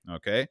losses.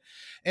 Okay.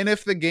 And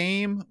if the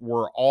game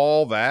were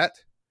all that,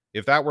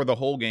 if that were the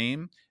whole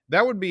game,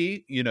 that would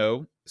be,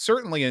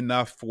 certainly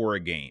enough for a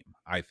game,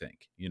 I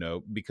think,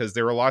 because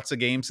there are lots of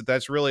games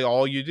that's really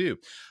all you do.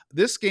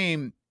 This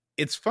game,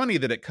 it's funny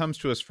that it comes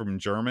to us from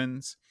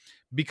Germans,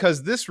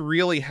 because this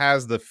really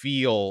has the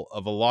feel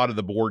of a lot of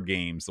the board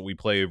games that we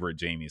play over at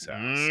Jamie's house.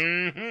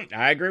 Mm-hmm.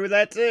 I agree with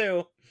that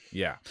too.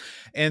 Yeah.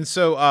 And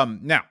so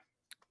now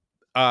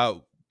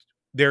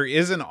there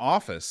is an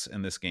office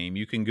in this game.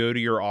 You can go to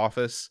your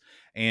office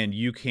and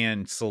you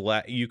can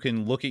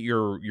look at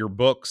your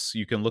books,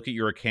 you can look at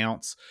your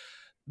accounts.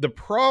 The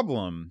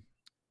problem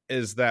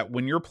is that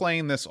when you're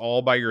playing this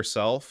all by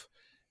yourself,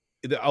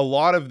 a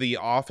lot of the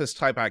office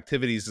type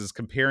activities is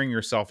comparing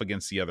yourself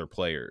against the other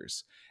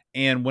players.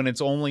 And when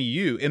it's only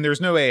you, and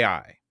there's no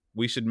AI,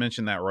 we should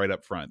mention that right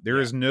up front. There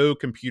is no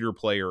computer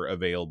player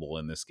available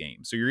in this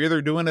game. So you're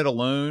either doing it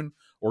alone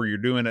or you're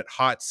doing it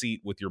hot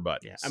seat with your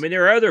buddies. Yeah. I mean,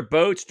 there are other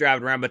boats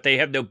driving around, but they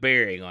have no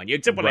bearing on you,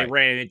 except when they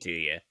ran into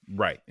you.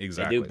 Right,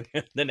 exactly.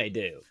 Then they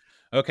do.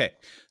 Okay,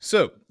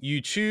 so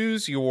you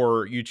choose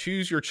your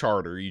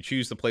charter, you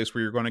choose the place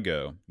where you're going to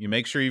go. You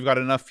make sure you've got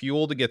enough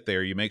fuel to get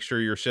there. You make sure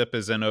your ship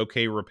is in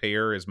okay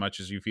repair as much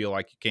as you feel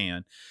like you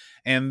can.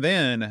 And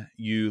then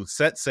you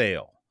set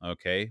sail,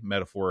 okay,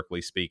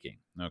 metaphorically speaking,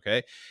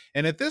 okay?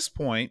 And at this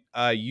point,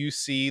 you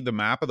see the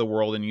map of the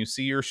world and you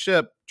see your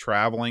ship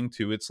traveling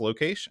to its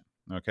location.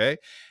 Okay.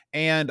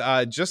 And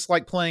just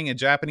like playing a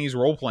Japanese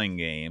role-playing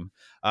game,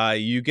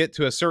 you get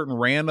to a certain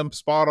random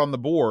spot on the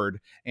board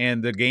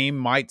and the game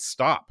might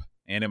stop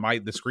and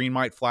the screen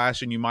might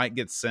flash and you might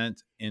get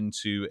sent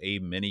into a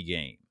mini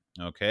game.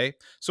 Okay,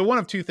 so one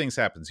of two things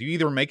happens: you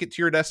either make it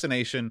to your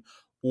destination,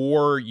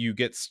 or you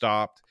get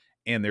stopped,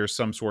 and there's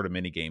some sort of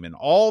mini game. And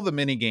all the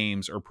mini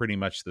games are pretty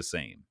much the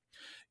same.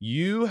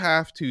 You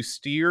have to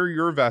steer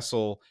your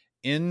vessel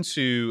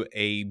into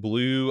a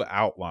blue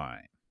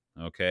outline.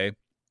 Okay.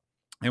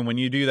 And when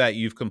you do that,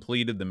 you've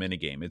completed the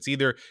minigame. It's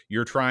either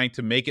you're trying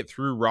to make it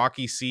through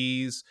rocky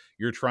seas,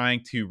 you're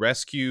trying to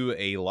rescue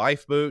a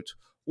lifeboat,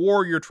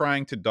 or you're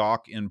trying to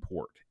dock in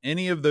port.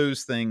 Any of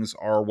those things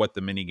are what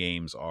the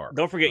minigames are.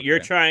 Don't forget, you're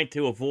trying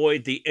to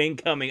avoid the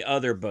incoming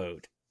other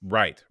boat.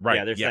 Right.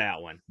 Yeah, there's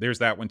that one. There's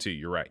that one too.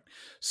 You're right.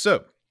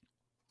 So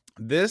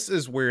this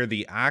is where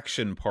the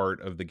action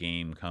part of the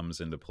game comes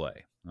into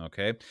play.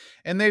 Okay.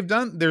 And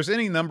there's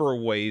any number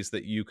of ways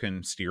that you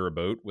can steer a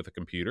boat with a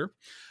computer.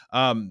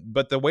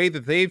 But the way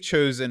that they've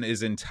chosen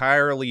is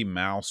entirely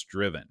mouse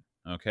driven.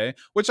 Okay.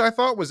 Which I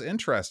thought was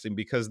interesting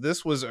because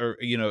this was,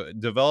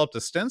 developed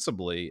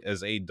ostensibly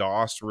as a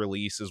DOS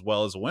release as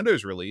well as a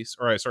Windows release,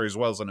 as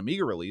well as an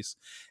Amiga release.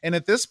 And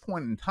at this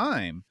point in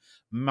time,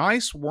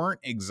 mice weren't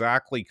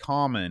exactly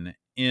common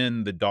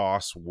in the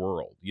DOS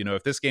world.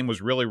 If this game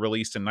was really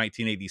released in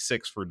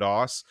 1986 for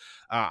DOS,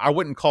 I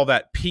wouldn't call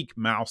that peak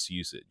mouse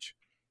usage.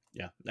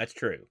 Yeah, that's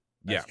true.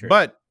 That's true.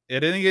 But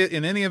in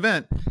any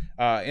event,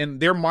 and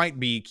there might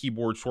be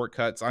keyboard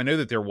shortcuts. I know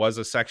that there was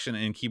a section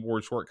in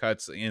keyboard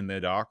shortcuts in the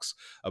docs,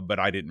 but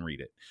I didn't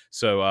read it.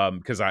 So,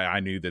 because I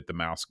knew that the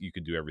mouse, you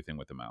could do everything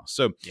with the mouse.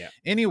 So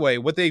anyway,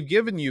 what they've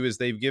given you is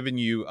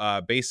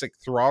basic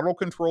throttle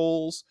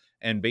controls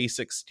and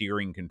basic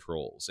steering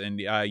controls. And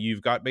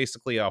you've got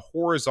basically a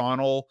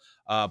horizontal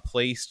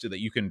place that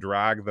you can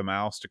drag the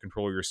mouse to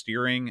control your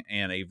steering,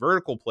 and a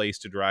vertical place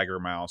to drag your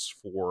mouse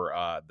for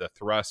the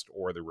thrust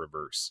or the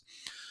reverse.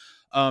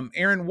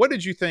 Aaron, what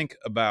did you think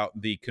about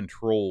the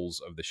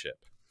controls of the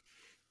ship?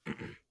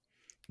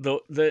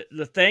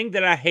 The thing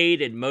that I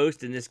hated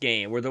most in this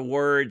game were the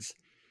words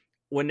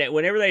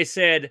whenever they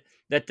said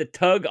that the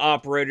tug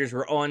operators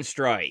were on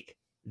strike,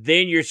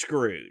 then you're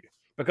screwed.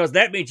 Because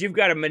that means you've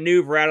got to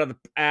maneuver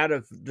out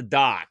of the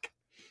dock,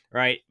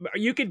 right?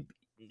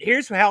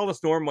 Here's how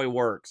this normally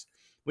works.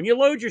 When you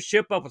load your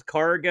ship up with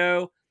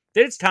cargo,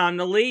 then it's time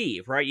to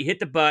leave, right? You hit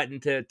the button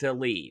to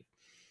leave.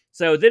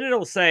 So then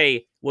it'll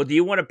say, well, do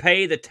you want to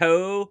pay the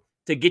tow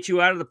to get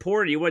you out of the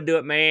port, or do you want to do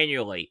it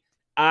manually?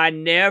 I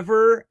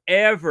never,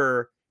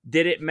 ever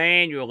did it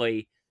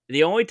manually.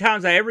 The only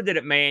times I ever did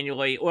it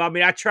manually,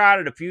 I tried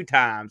it a few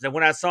times, and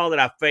when I saw that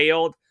I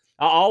failed,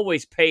 I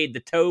always paid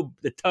the tugboat.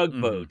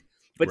 Mm-hmm.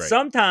 But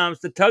sometimes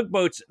the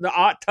tugboat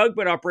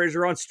operators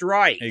are on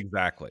strike.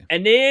 Exactly.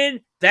 And then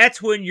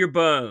that's when you're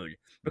boned,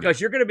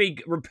 because you're going to be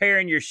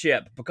repairing your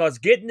ship, because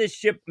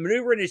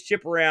maneuvering this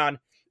ship around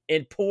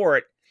in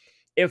port,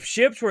 if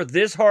ships were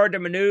this hard to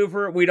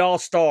maneuver, we'd all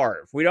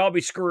starve. We'd all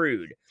be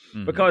screwed,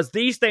 because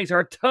these things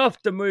are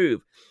tough to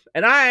move.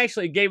 And I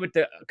actually gave it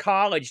the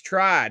college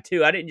try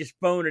too. I didn't just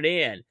phone it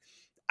in.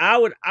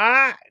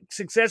 I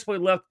successfully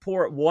left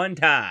port one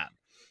time.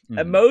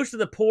 And most of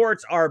the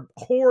ports are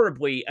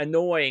horribly,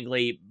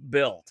 annoyingly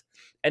built,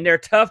 and they're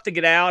tough to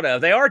get out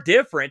of. They are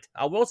different,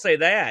 I will say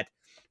that,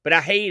 but I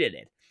hated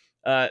it.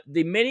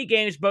 The mini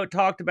games Boat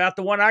talked about,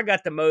 the one I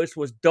got the most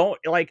was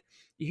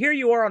here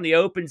you are on the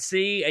open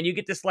sea, and you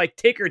get this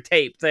ticker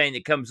tape thing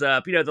that comes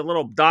up, the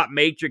little dot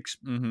matrix,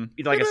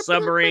 like a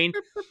submarine,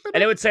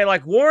 and it would say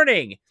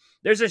warning,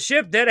 there's a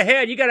ship dead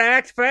ahead, you got to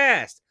act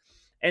fast.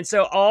 And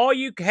so all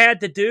you had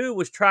to do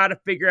was try to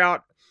figure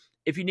out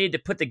if you need to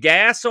put the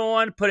gas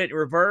on, put it in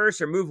reverse,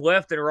 or move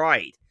left and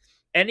right.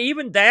 And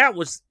even that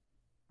was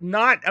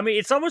not,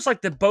 it's almost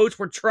like the boats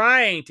were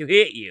trying to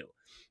hit you.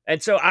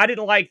 And so I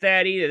didn't like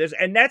that either.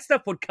 And that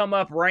stuff would come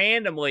up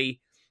randomly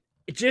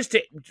just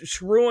to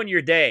ruin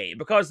your day,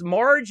 because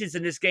margins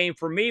in this game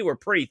for me were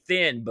pretty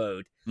thin,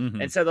 Boat.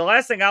 And so the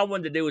last thing I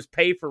wanted to do was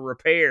pay for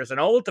repairs. And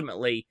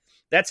ultimately,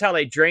 that's how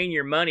they drain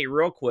your money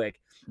real quick.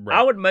 Right.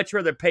 I would much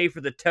rather pay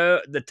for the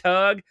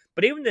tug,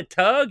 but even the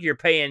tug, you're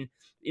paying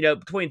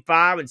between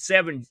 5 and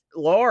 7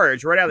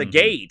 large right out of the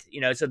gate,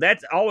 so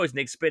that's always an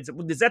expensive.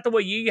 Is that the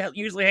way you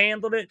usually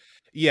handled it?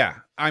 Yeah.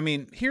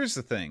 Here's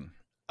the thing.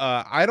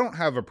 I don't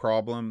have a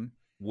problem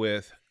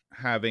with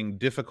having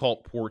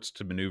difficult ports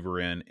to maneuver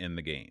in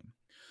the game.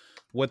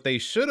 What they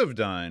should have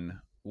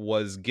done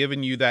was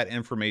given you that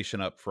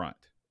information up front.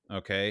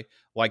 Okay.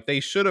 They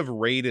should have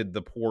rated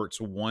the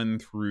ports 1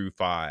 through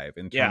 5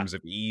 in terms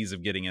of ease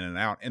of getting in and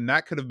out. And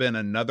that could have been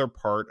another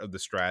part of the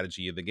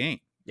strategy of the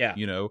game. Yeah.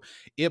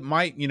 It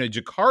might,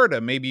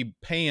 Jakarta may be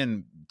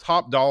paying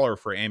top dollar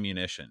for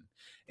ammunition,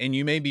 and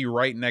you may be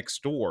right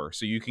next door,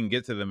 so you can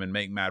get to them and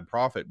make mad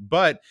profit.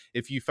 But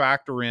if you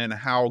factor in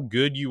how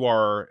good you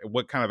are,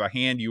 what kind of a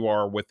hand you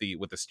are with the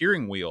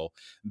steering wheel,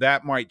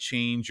 that might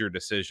change your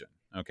decision.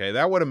 Okay.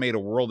 That would have made a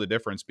world of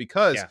difference,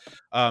 because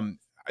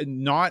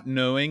not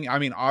knowing,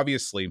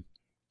 obviously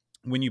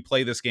when you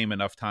play this game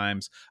enough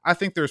times, I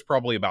think there's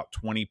probably about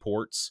 20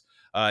 ports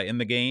in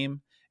the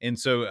game. And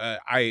so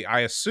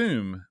I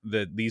assume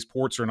that these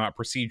ports are not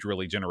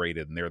procedurally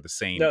generated and they're the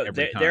same No,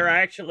 every time.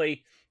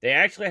 they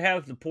actually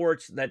have the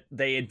ports that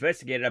they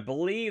investigated. I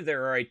believe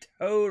there are a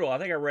total, I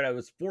think I read it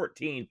was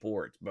 14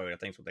 ports, but I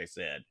think that's what they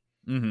said.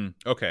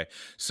 Okay.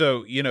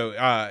 So,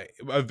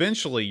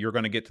 eventually you're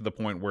going to get to the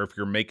point where if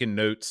you're making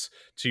notes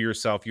to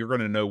yourself, you're going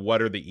to know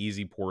what are the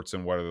easy ports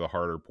and what are the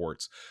harder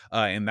ports.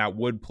 And that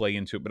would play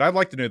into it. But I'd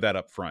like to know that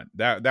up front.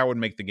 That would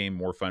make the game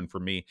more fun for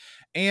me.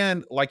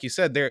 And like you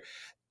said,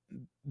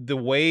 the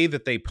way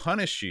that they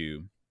punish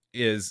you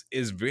is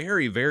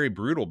very, very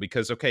brutal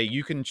because, okay,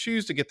 you can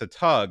choose to get the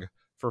tug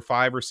for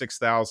 5,000 or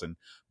 6,000.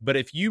 But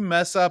if you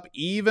mess up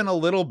even a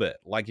little bit,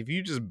 like if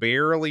you just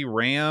barely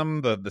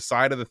ram the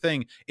side of the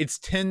thing, it's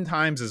 10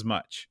 times as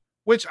much,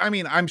 which I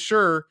mean, I'm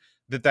sure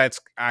that's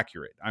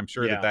accurate. I'm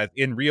sure that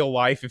in real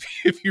life,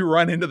 if you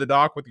run into the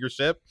dock with your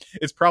ship,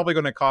 it's probably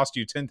going to cost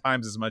you 10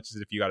 times as much as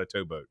if you got a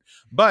towboat.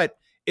 But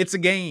it's a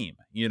game,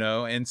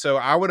 and so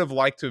I would have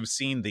liked to have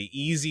seen the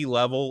easy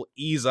level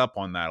ease up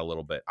on that a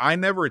little bit. I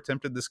never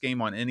attempted this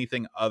game on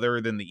anything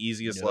other than the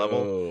easiest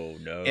level.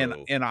 No.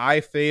 And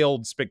I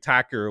failed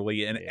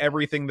spectacularly in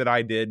everything that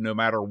I did, no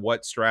matter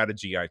what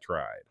strategy I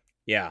tried.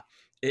 Yeah.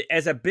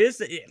 As a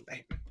business,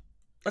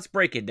 let's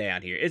break it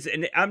down here.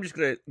 And I'm just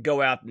going to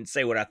go out and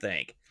say what I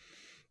think.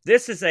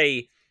 This is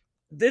a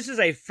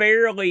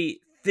fairly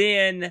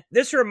thin.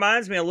 This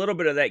reminds me a little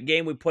bit of that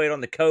game we played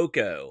on the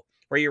Coco,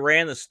 where you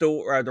ran the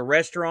store or the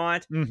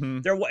restaurant. Mm-hmm.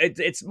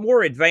 It's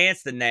more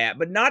advanced than that,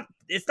 but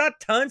it's not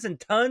tons and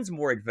tons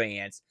more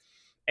advanced.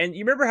 And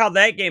you remember how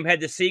that game had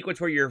the sequence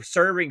where you're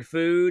serving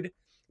food,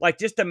 like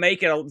just to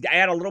make it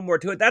add a little more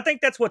to it. I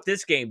think that's what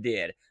this game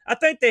did. I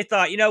think they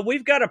thought,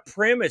 we've got a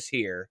premise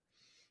here,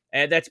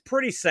 and that's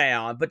pretty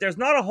sound, but there's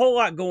not a whole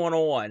lot going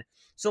on.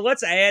 So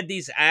let's add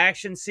these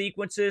action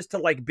sequences to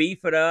like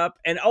beef it up.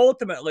 And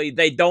ultimately,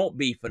 they don't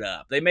beef it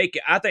up. I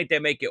think they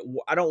make it.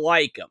 I don't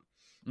like them.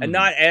 And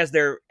not as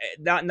they're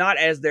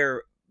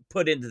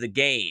put into the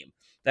game.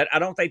 That I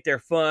don't think they're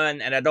fun,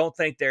 and I don't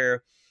think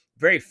they're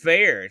very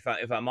fair.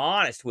 If I'm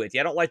honest with you,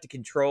 I don't like the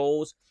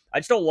controls. I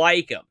just don't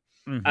like them.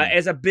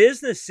 As a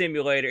business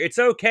simulator, it's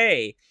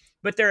okay,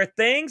 but there are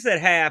things that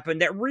happen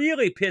that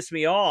really piss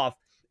me off,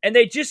 and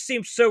they just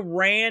seem so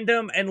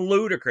random and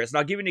ludicrous. And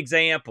I'll give you an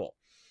example.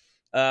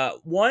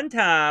 One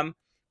time,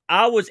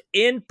 I was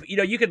in.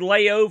 You could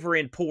lay over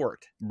in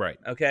port, right?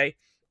 Okay,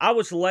 I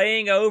was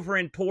laying over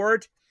in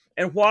port.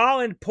 And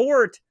while in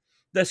port,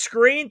 the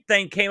screen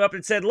thing came up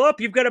and said,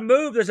 look, you've got to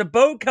move. There's a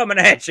boat coming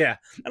at you.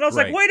 And I was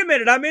like, wait a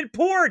minute, I'm in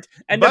port.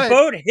 And the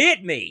boat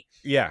hit me.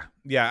 Yeah.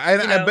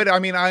 But I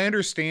mean, I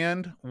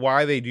understand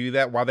why they do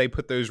that, why they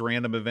put those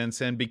random events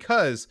in,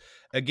 because,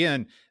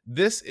 again,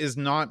 this is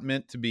not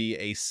meant to be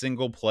a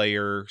single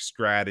player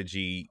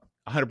strategy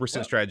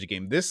 100% strategy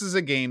game. This is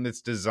a game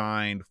that's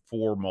designed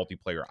for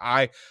multiplayer.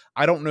 I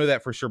don't know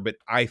that for sure, but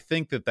I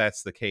think that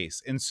that's the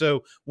case. And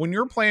so when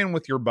you're playing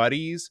with your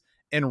buddies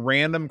and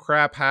random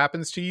crap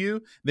happens to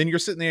you, then you're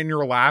sitting there and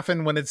you're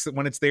laughing when it's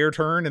their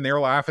turn, and they're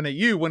laughing at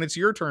you when it's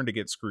your turn to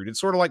get screwed. It's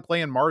sort of like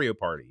playing Mario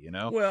Party,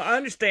 Well, I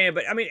understand,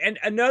 but I mean, and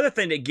another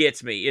thing that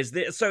gets me is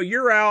this: so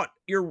you're out,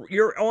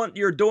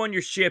 you're doing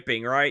your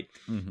shipping, right?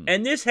 Mm-hmm.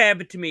 And this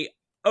happened to me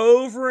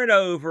over and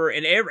over,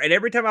 and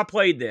every time I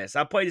played this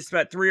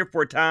about 3 or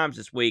 4 times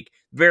this week,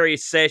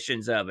 various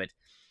sessions of it,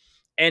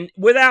 and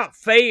without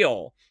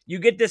fail, you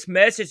get this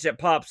message that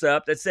pops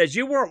up that says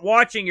you weren't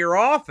watching your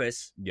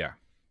office. Yeah.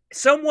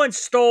 Someone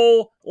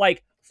stole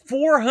like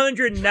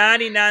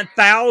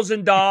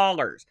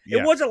 $499,000.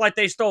 It wasn't like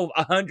they stole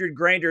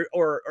 $100,000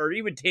 or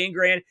even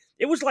 $10,000.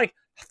 It was like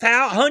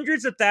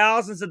hundreds of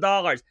thousands of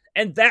dollars.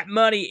 And that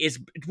money is,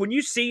 when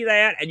you see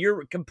that and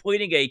you're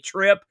completing a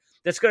trip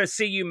that's going to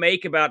see you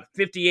make about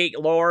 58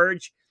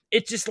 large,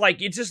 it's just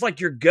like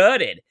you're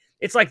gutted.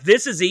 It's like,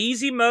 this is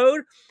easy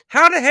mode.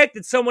 How the heck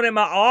did someone in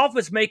my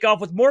office make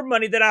off with more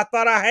money than I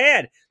thought I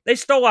had? They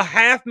stole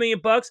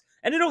 $500,000,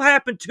 and it'll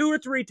happen 2 or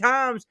 3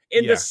 times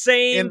in the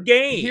same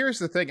game. Here's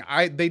the thing.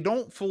 They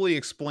don't fully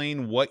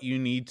explain what you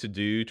need to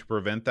do to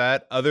prevent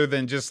that, other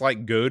than just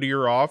like go to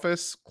your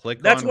office,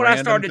 click That's on what random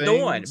I started things.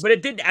 doing, but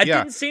it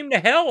didn't seem to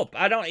help.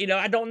 I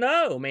don't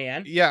know,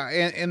 man. Yeah,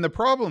 and the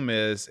problem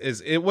is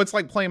what's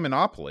like playing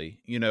Monopoly.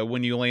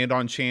 When you land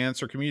on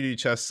chance or community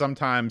chest,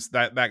 sometimes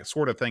that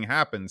sort of thing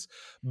happens.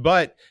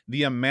 But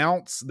the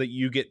amounts that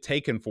you get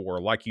taken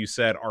for, like you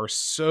said, are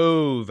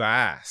so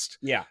vast.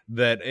 Yeah.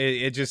 That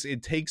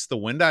it takes the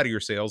wind out of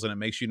your sails, and it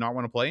makes you not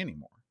want to play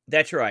anymore.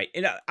 That's right.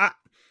 And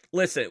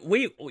listen,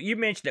 you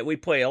mentioned that we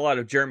play a lot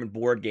of German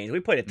board games. We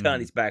played a ton of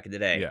these back in the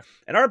day. Yeah.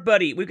 And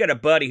we've got a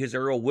buddy who's a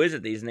real wizard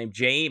at these named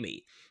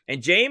Jamie.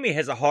 And Jamie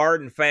has a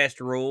hard and fast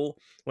rule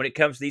when it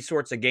comes to these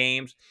sorts of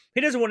games.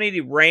 He doesn't want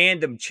any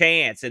random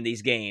chance in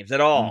these games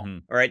at all.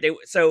 Mm-hmm. All right.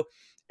 So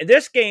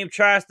this game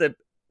tries to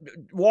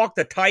walk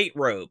the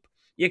tightrope.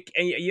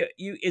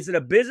 Is it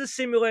a business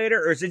simulator,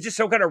 or is it just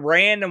some kind of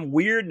random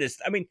weirdness?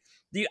 I mean,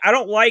 I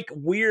don't like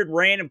weird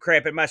random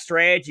crap in my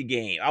strategy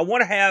game. I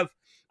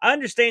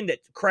understand that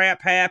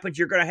crap happens.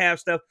 You're going to have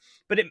stuff,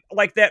 but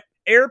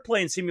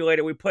airplane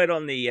simulator we played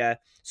on the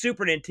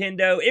Super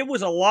Nintendo, it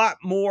was a lot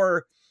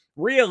more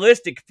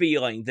realistic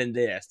feeling than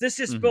this. This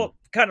just felt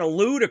kind of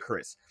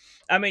ludicrous.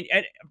 I mean,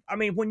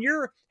 when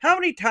how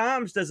many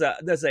times does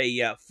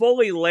a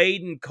fully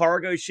laden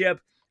cargo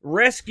ship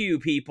rescue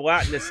people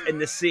out in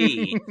the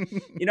sea?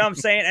 You know what I'm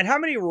saying? And how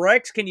many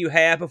wrecks can you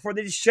have before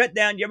they just shut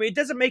down? I mean, it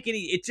doesn't make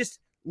any. It's just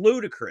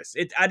ludicrous.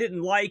 I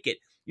didn't like it.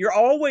 You're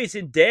always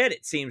in debt.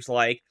 It seems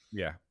like.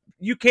 Yeah.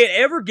 You can't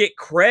ever get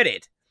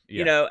credit. Yeah.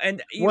 You know,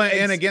 and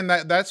again,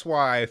 that's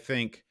why I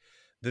think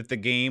that the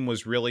game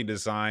was really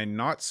designed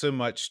not so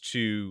much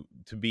to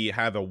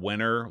have a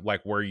winner,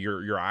 like where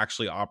you're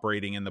actually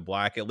operating in the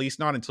black, at least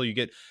not until you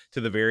get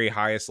to the very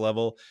highest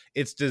level.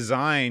 It's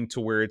designed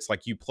to where it's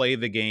like you play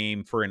the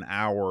game for an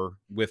hour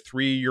with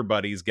 3 of your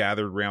buddies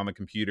gathered around the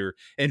computer,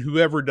 and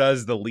whoever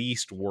does the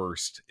least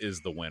worst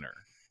is the winner.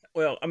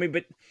 Well, I mean,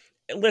 but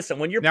listen,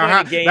 when you're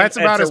playing a game, that's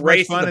about as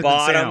much fun as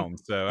it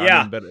sounds. So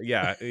yeah, I mean, but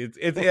yeah,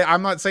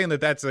 I'm not saying that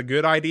that's a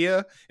good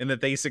idea and that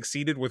they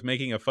succeeded with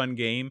making a fun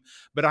game,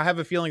 but I have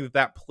a feeling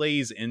that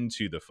plays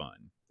into the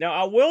fun. Now,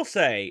 I will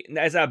say,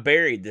 as I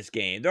buried this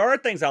game, there are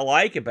things I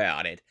like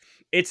about it.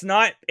 It's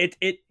not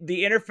the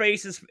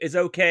interface is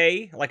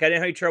okay. Like I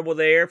didn't have any trouble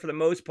there for the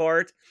most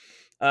part.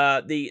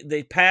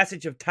 The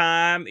passage of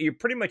time, you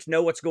pretty much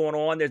know what's going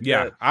on.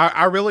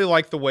 I really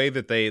like the way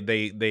that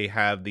they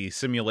have the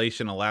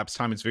simulation elapsed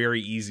time. It's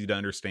very easy to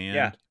understand.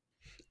 Yeah,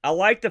 I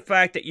like the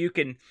fact that you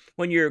can,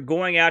 when you're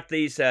going out to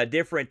these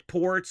different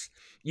ports,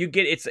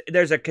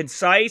 there's a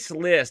concise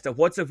list of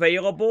what's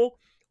available,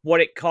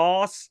 what it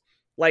costs,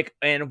 like,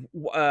 and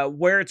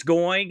where it's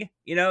going,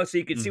 you know, so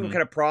you can see what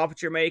kind of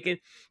profits you're making.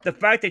 The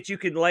fact that you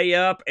can lay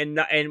up and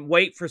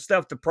wait for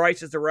the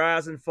prices to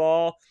rise and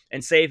fall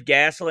and save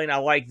gasoline, I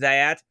like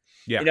that.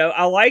 Yeah. You know,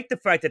 I like the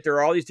fact that there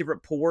are all these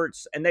different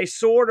ports, and they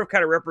sort of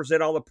kind of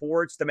represent all the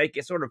ports to make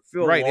it sort of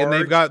feel right. large.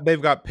 And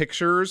they've got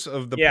pictures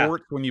of the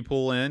ports when you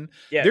pull in.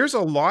 Yeah. There's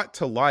a lot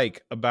to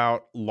like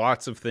about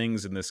lots of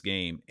things in this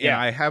game, and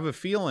I have a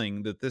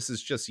feeling that this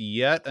is just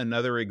yet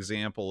another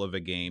example of a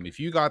game. If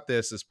you got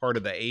this as part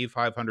of the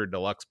A500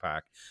 Deluxe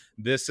Pack,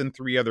 this and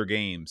 3 other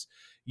games,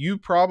 you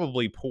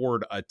probably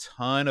poured a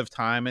ton of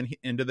time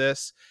into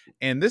this,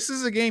 and this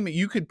is a game that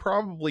you could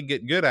probably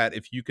get good at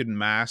if you could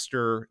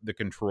master the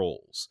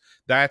controls.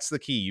 That's the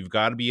key. You've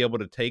got to be able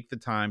to take the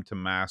time to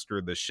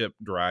master the ship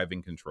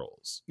driving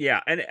controls.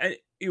 Yeah, and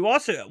you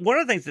also, one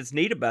of the things that's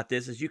neat about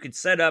this is you can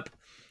set up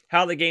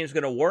how the game's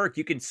going to work.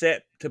 You can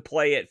set to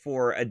play it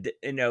for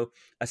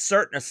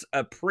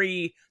a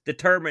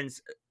predetermined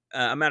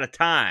amount of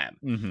time.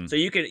 So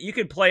you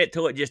can play it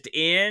till it just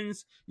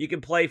ends. You can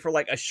play for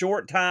like a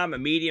short time, a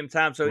medium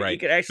time. So you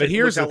could actually, but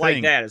here's the thing,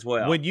 like that as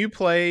well. When you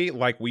play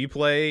like we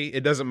play,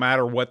 it doesn't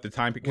matter what the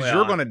time, because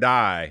you're going to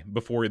die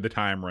before the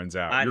time runs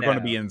out. You're going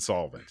to be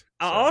insolvent.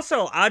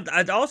 So.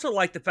 I'd also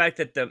like the fact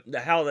that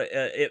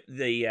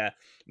the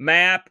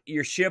map,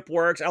 your ship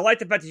works. I like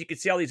the fact that you can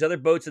see all these other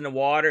boats in the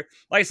water.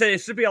 Like I said,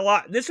 this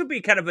would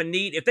be kind of a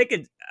neat, if they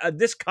could,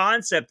 this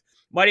concept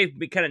might even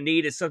be kind of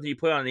neat as something you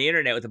put on the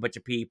internet with a bunch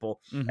of people,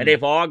 and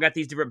they've all got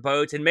these different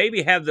boats, and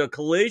maybe have the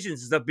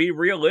collisions and stuff be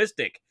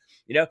realistic.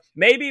 You know,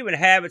 maybe even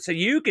have it so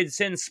you can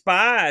send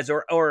spies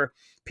or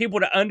people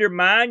to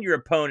undermine your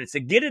opponents, to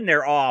get in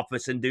their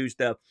office and do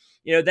stuff.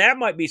 You know, that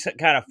might be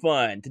kind of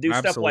fun to do.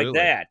 Stuff like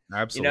that.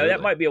 Absolutely. You know,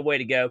 that might be a way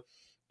to go.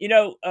 You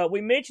know,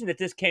 we mentioned that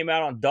this came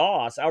out on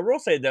DOS. I will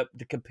say the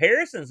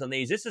comparisons on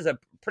these, this is a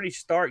pretty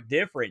stark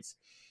difference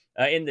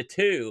in the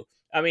two.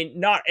 I mean,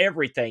 not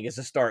everything is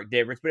a stark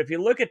difference, but if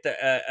you look at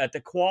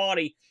the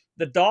quality,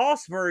 the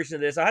DOS version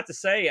of this, I have to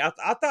say, I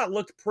thought it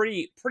looked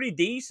pretty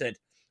decent,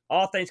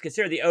 all things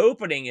considered. The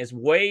opening is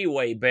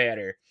way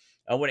better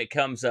when it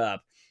comes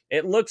up.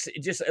 It looks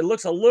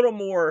a little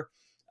more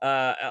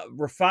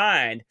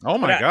refined. Oh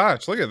my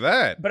gosh, look at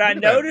that! But I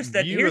noticed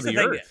that here's the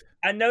thing.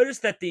 I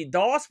noticed that the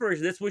DOS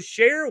version of this was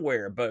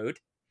shareware, Boat.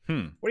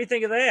 What do you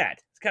think of that?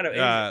 It's kind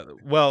of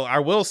well, I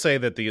will say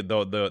that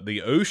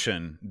the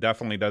ocean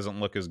definitely doesn't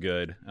look as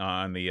good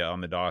on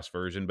the DOS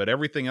version, but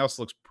everything else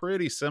looks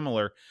pretty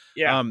similar.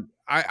 Yeah.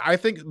 I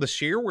think the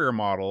shareware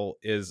model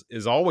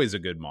is always a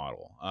good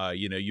model.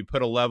 You know, you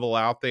put a level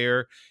out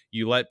there,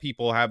 you let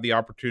people have the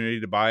opportunity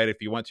to buy it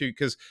if you want to,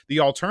 because the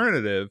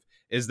alternative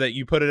is that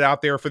you put it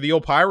out there for the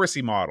old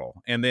piracy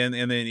model. And then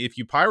if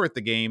you pirate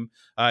the game,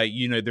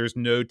 you know, there's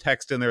no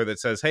text in there that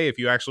says, hey, if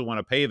you actually want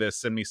to pay this,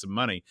 send me some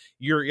money.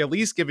 You're at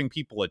least giving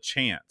people a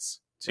chance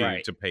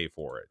to pay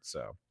for it.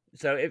 So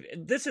if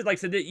this is like,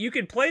 so that you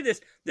can play this.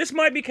 This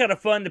might be kind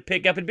of fun to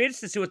pick up. It'd be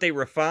interesting to see what they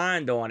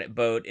refined on it,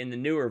 Boat, in the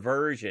newer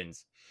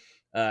versions.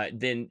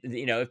 Then,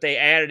 you know, if they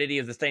added any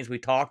of the things we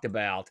talked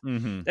about,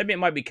 it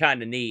might be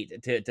kind of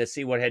neat to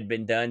see what had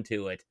been done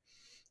to it.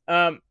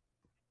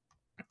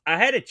 I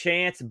had a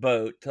chance,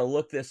 Boat, to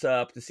look this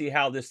up to see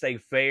how this thing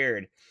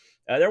fared.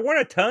 There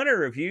weren't a ton of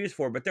reviews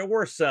for it, but there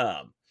were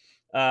some.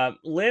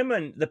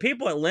 The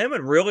people at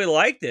Lemon really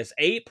liked this.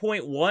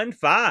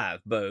 8.15,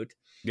 Boat.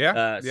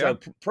 Yeah. So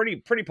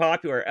pretty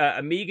popular.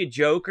 Amiga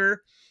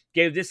Joker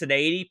gave this an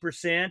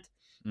 80%.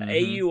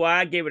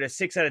 AUI gave it a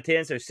 6 out of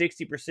 10, so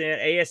 60%.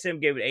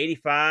 ASM gave it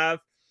 85.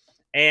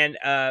 And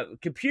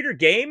Computer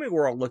Gaming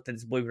World looked at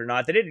this, believe it or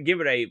not. They didn't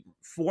give it a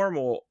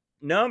formal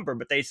number,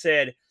 but they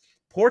said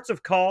Ports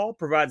of Call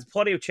provides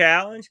plenty of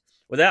challenge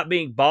without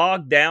being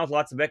bogged down with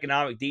lots of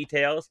economic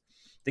details.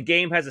 The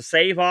game has a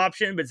save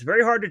option, but it's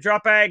very hard to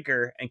drop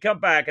anchor and come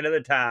back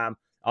another time.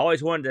 I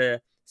always wanted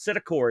to set a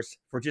course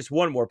for just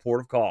one more Port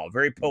of Call.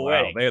 Very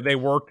poetic. Wow. They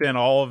worked in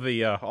all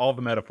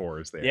the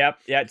metaphors there. Yep.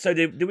 Yeah. So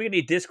do we get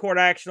any Discord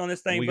action on this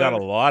thing? We got a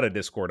lot of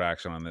Discord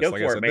action on this. Go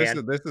for it,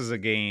 man. This is a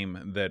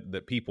game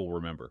that people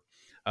remember.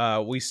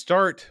 We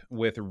start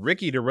with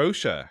Ricky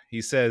DeRocha.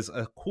 He says,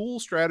 a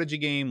cool strategy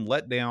game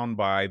let down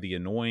by the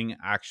annoying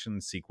action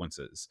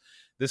sequences.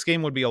 This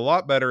game would be a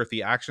lot better if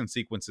the action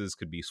sequences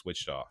could be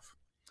switched off.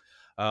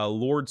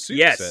 Lord Soup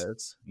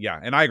says, yeah,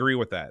 and I agree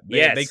with that.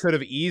 They could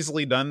have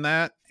easily done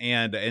that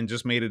and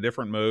just made a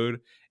different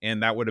mode,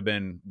 and that would have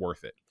been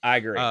worth it. I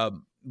agree.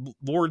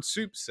 Lord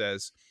Soup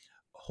says,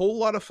 whole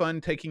lot of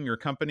fun taking your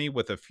company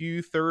with a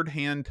few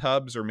third-hand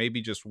tubs or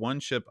maybe just one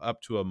ship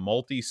up to a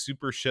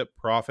multi-super ship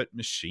profit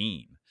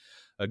machine.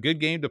 A good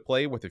game to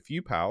play with a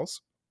few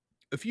pals.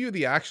 A few of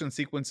the action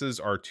sequences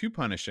are too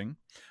punishing.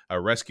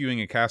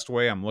 Rescuing a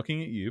castaway, I'm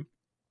looking at you.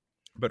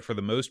 But for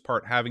the most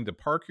part, having to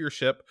park your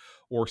ship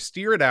or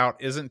steer it out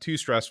isn't too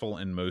stressful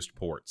in most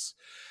ports.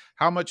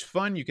 How much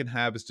fun you can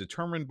have is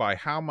determined by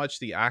how much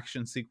the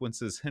action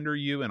sequences hinder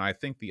you, and I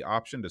think the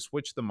option to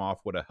switch them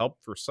off would have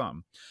helped for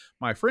some.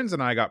 My friends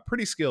and I got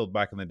pretty skilled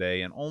back in the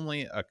day, and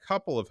only a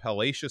couple of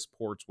hellacious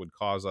ports would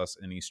cause us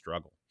any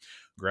struggle.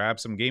 Grab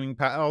some gaming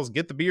pals,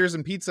 get the beers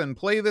and pizza, and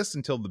play this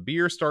until the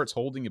beer starts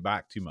holding you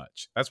back too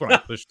much. That's when I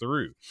push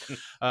through.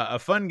 A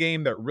fun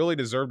game that really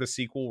deserved a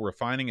sequel,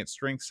 refining its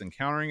strengths and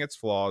countering its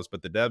flaws,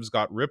 but the devs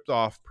got ripped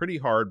off pretty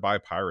hard by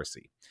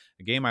piracy.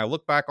 A game I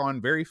look back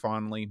on very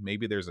fondly.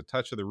 Maybe there's a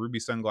touch of the ruby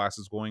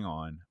sunglasses going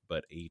on,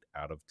 but 8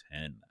 out of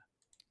 10.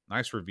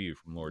 Nice review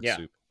from Lord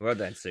Soup. Well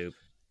done, Soup.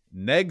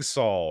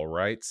 Negsol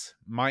writes,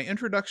 my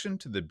introduction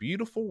to the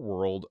beautiful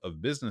world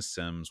of business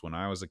sims when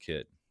I was a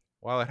kid.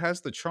 While it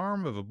has the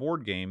charm of a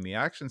board game, the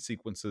action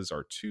sequences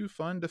are too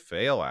fun to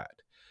fail at.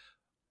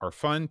 Are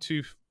fun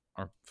to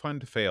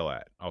fail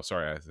at. Oh,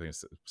 sorry, I think I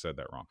said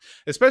that wrong.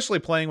 Especially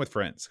playing with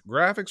friends.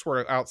 Graphics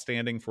were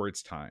outstanding for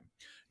its time.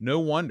 No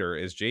wonder,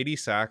 as J.D.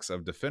 Sachs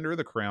of Defender of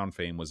the Crown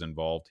fame was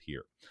involved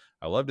here.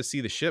 I love to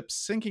see the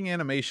ship's syncing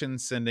animation,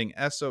 sending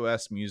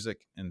SOS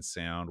music and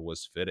sound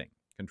was fitting.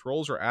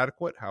 Controls are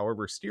adequate,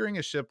 however, steering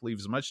a ship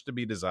leaves much to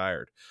be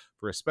desired.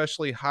 For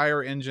especially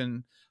higher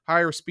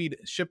speed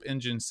ship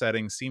engine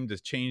settings seem to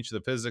change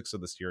the physics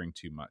of the steering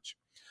too much.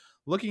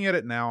 Looking at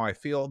it now, I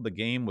feel the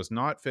game was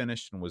not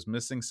finished and was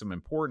missing some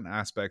important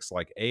aspects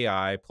like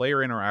AI,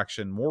 player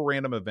interaction, more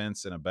random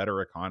events, and a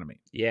better economy.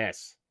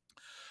 Yes.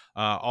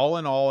 All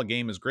in all, a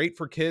game is great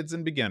for kids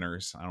and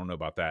beginners. I don't know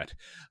about that.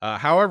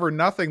 However,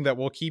 nothing that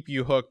will keep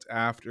you hooked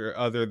after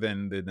other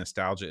than the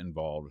nostalgia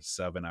involved.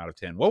 7 out of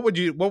 10. What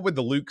would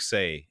the Luke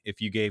say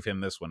if you gave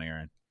him this one,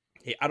 Aaron?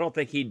 I don't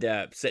think he'd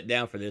sit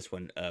down for this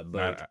one,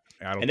 but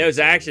I don't and those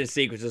action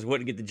sequences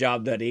wouldn't get the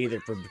job done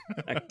either.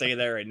 I can tell you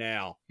that right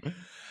now.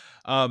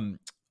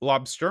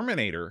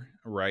 Lobsterminator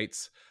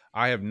writes,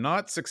 I have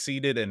not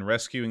succeeded in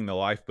rescuing the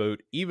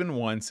lifeboat even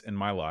once in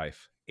my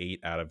life. 8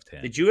 out of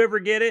 10. Did you ever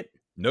get it?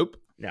 Nope.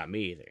 Not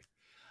me either.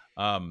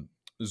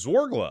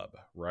 Zorglub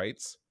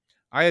writes,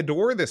 I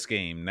adore this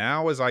game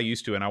now as I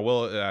used to, and I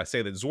will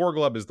say that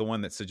Zorglub is the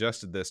one that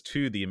suggested this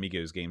to the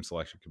Amigos Game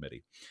Selection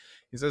Committee.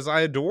 He says,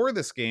 I adore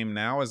this game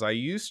now as I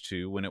used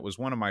to when it was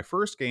one of my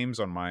first games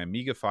on my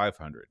Amiga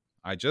 500.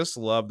 I just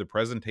love the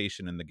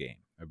presentation in the game.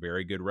 A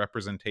very good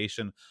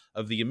representation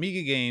of the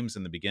Amiga games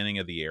in the beginning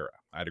of the era.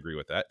 I'd agree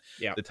with that.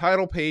 Yeah. The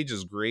title page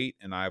is great,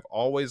 and I've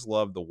always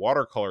loved the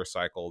watercolor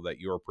cycle that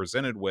you are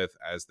presented with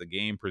as the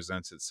game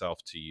presents itself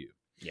to you.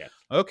 Yeah.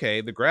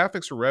 Okay, the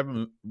graphics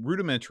are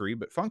rudimentary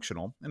but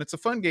functional, and it's a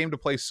fun game to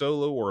play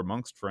solo or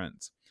amongst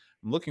friends.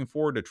 I'm looking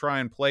forward to try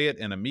and play it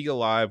in Amiga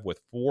Live with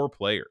 4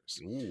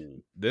 players.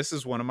 Ooh. This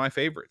is one of my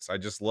favorites. I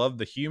just love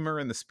the humor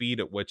and the speed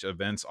at which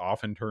events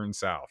often turn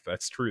south.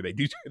 That's true. They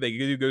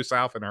do go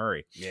south in a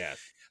hurry. Yes.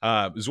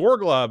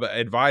 Zorglub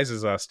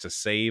advises us to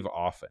save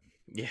often.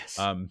 Yes.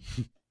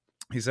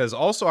 He says,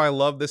 also, I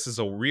love this as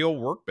a real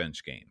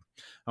workbench game.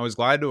 I was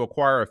glad to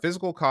acquire a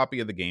physical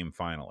copy of the game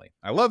finally.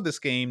 I love this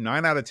game,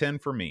 9 out of 10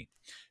 for me.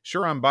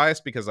 Sure, I'm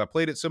biased because I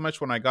played it so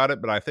much when I got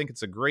it, but I think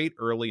it's a great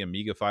early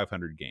Amiga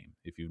 500 game.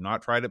 If you've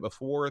not tried it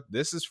before,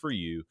 this is for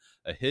you,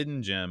 a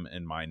hidden gem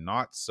in my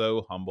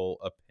not-so-humble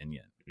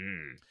opinion.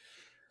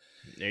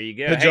 There you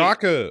go.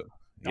 Pajako.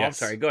 Hey. I'm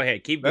sorry. Go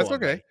ahead. Keep going. That's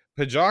okay.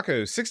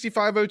 Pajako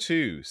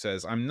 6502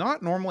 says, I'm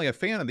not normally a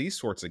fan of these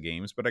sorts of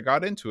games, but I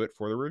got into it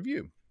for the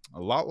review. A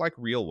lot like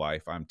real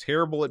life, I'm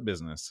terrible at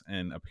business,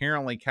 and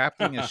apparently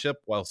captaining a ship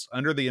whilst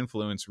under the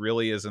influence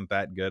really isn't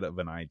that good of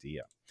an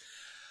idea.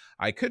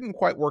 I couldn't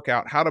quite work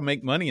out how to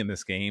make money in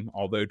this game,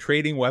 although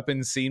trading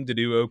weapons seemed to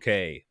do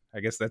okay.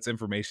 I guess that's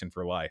information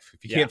for life.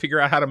 If you can't figure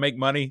out how to make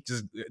money,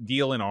 just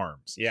deal in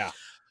arms. Yeah.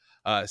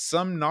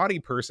 Some naughty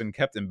person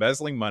kept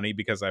embezzling money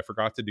because I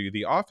forgot to do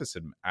the office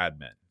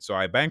admin, so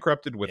I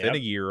bankrupted within a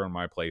year on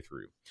my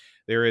playthrough.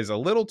 There is a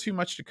little too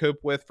much to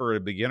cope with for a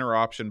beginner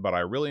option, but I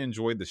really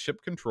enjoyed the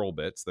ship control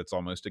bits. That's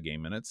almost a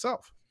game in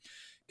itself.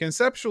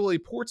 Conceptually,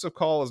 Ports of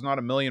Call is not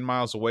a million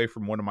miles away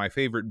from one of my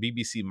favorite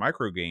BBC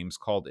micro games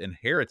called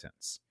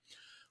Inheritance.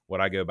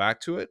 Would I go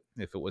back to it?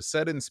 If it was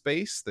set in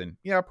space, then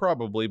yeah,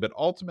 probably, but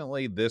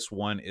ultimately this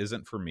one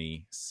isn't for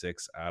me.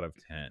 6 out of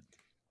 10.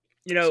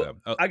 You know,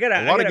 so, I got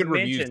a lot of good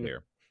reviews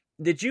there.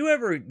 Did you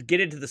ever get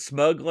into the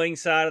smuggling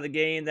side of the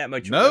game that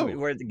much? No,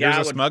 where the guy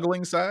there's a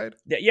smuggling side?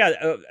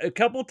 Yeah, a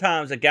couple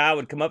times a guy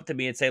would come up to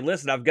me and say,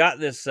 listen, I've got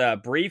this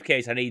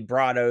briefcase I need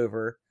brought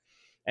over.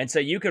 And so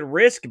you could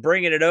risk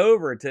bringing it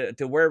over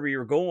to wherever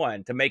you're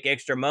going to make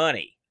extra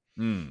money.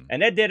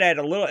 And that did add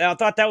a little. I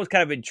thought that was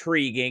kind of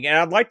intriguing. And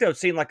I'd like to have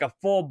seen like a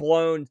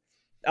full-blown.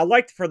 I'd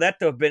like for that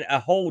to have been a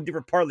whole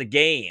different part of the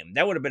game.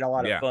 That would have been a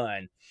lot of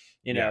fun.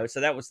 You know, so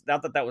I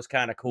thought that was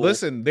kind of cool.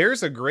 Listen,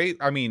 there's a great,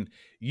 I mean,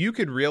 you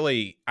could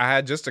really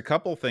add just a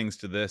couple things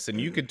to this and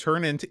you could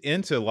turn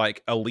into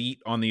like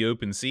Elite on the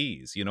open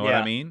seas. You know what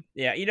I mean?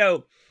 Yeah. You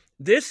know,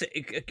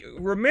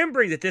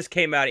 remembering that this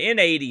came out in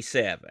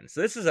 87.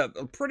 So this is a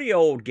pretty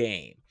old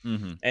game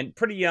and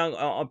pretty young,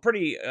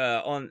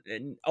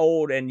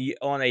 old and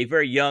on a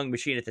very young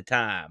machine at the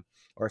time,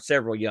 or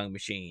several young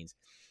machines.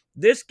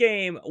 This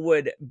game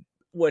would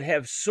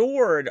have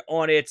soared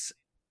on its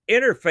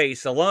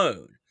interface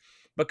alone,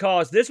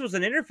 because this was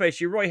an interface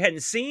you really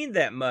hadn't seen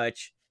that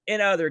much in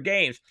other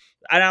games.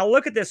 And I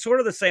look at this sort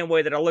of the same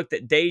way that I looked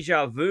at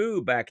Deja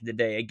Vu back in the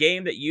day, a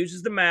game that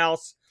uses the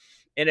mouse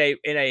in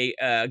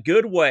a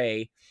good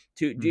way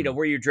to, you know,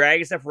 where you're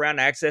dragging stuff around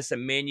to access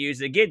some menus.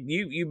 And again,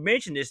 you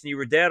mentioned this and you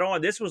were dead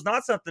on. This was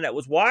not something that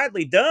was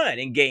widely done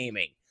in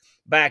gaming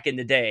back in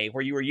the day,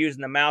 where you were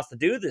using the mouse to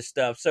do this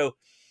stuff. So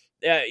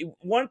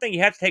one thing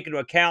you have to take into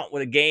account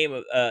with a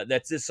game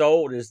that's this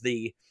old is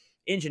the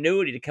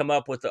ingenuity to come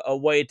up with a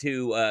way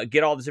to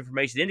get all this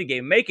information into the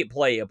game, make it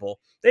playable.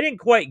 They didn't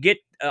quite get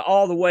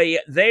all the way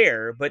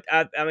there, but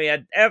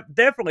I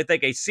definitely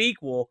think a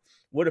sequel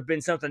would have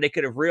been something they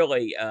could have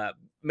really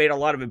made a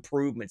lot of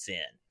improvements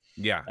in.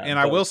 Yeah, and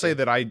I will say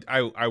that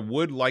I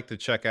would like to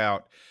check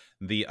out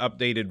the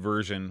updated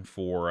version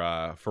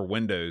for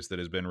Windows that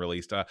has been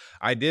released.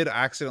 I did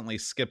accidentally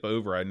skip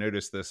over. I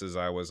noticed this as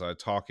I was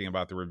talking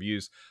about the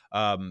reviews.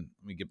 Let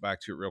me get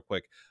back to it real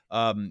quick.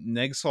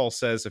 Negsol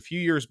says, a few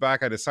years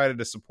back, I decided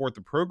to support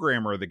the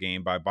programmer of the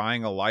game by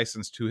buying a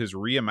license to his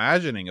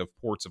reimagining of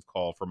Ports of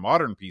Call for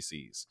modern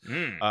PCs.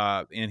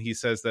 And he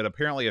says that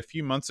apparently a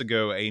few months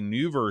ago, a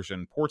new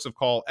version, Ports of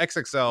Call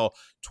XXL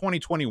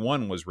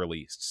 2021, was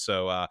released.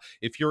 So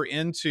if you're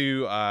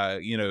into,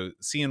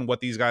 seeing what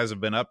these guys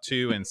have been up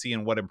to and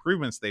seeing what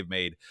improvements they've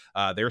made,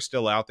 they're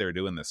still out there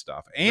doing this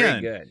stuff.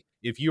 And very good.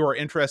 If you are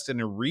interested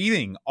in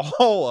reading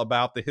all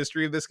about the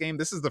history of this game,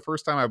 this is the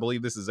first time I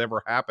believe this has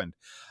ever happened.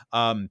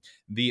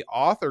 The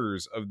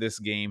authors of this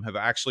game have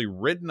actually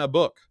written a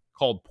book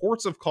called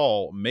Ports of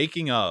Call,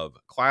 Making of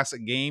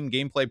Classic Game,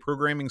 Gameplay,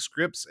 Programming,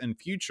 Scripts, and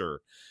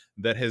Future,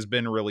 that has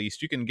been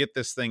released. You can get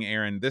this thing,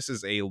 Aaron. This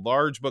is a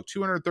large book,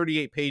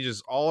 238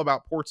 pages, all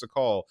about Ports of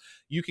Call.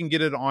 You can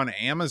get it on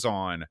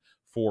Amazon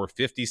for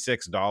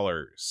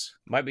 $56.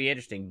 Might be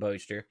interesting,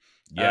 Boaster.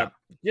 Yeah.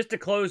 Just to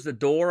close the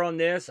door on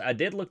this, I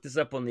did look this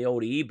up on the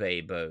old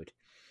eBay boat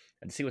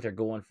and see what they're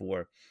going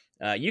for.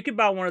 You can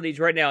buy one of these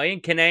right now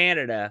in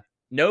Canada,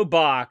 no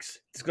box.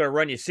 It's going to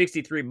run you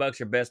 $63,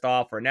 your best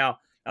offer. Now,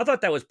 I thought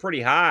that was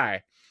pretty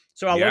high.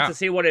 So I looked to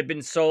see what had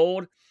been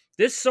sold.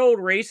 This sold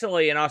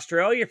recently in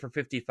Australia for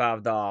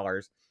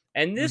 $55.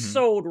 And this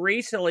sold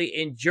recently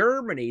in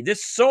Germany.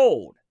 This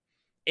sold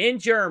in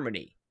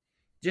Germany.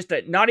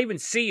 Not even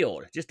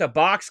sealed. Just a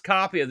box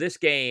copy of this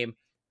game.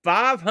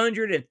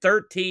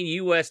 $513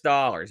 US,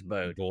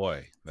 Bo.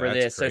 Boy, for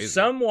this. Crazy. So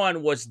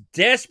someone was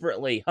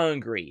desperately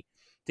hungry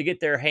to get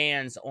their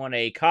hands on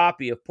a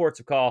copy of Ports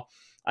of Call.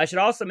 I should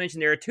also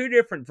mention there are two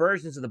different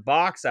versions of the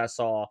box I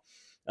saw.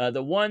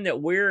 The one that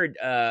we're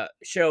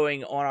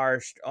showing on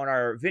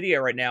our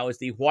video right now is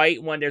the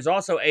white one. There's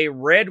also a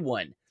red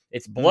one.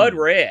 It's blood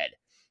red.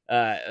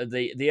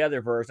 The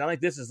other version. I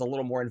think this is a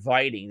little more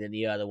inviting than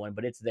the other one,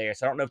 but it's there.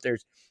 So I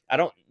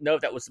don't know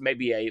if that was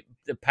maybe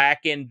the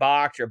pack-in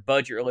box or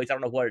budget release. I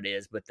don't know what it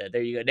is, but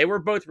there you go. They were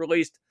both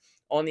released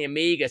on the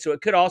Amiga, so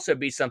it could also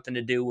be something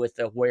to do with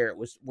where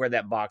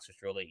that box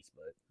was released.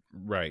 But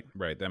right,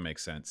 that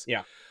makes sense.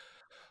 Yeah.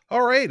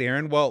 All right,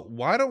 Aaron. Well,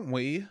 why don't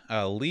we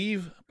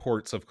leave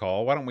Ports of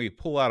Call? Why don't we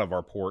pull out of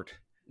our port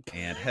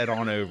and head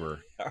on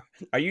over?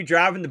 Are you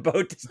driving the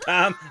boat this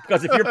time?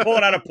 Because if you're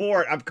pulling out of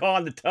port, I'm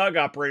calling the tug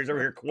operators over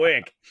here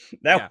quick.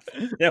 That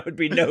would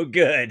be no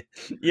good.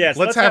 Yes,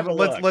 let's have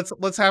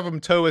them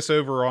tow us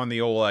over on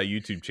the old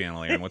YouTube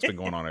channel, Aaron. What's been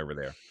going on over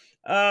there?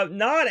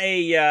 Not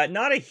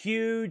a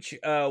huge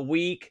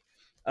week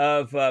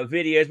of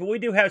videos, but we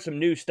do have some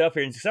new stuff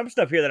here and some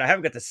stuff here that I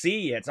haven't got to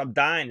see yet. So I'm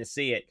dying to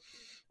see it.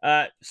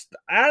 Out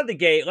of the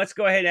gate, let's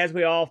go ahead, as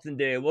we often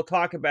do. We'll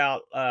talk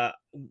about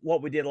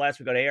what we did last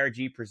week on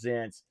ARG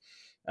Presents.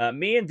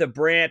 me and the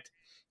Brent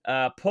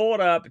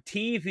pulled up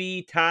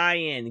TV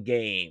tie-in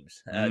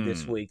games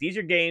this week. These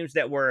are games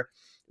that were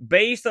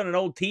based on an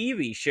old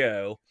TV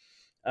show.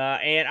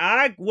 And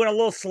I went a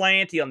little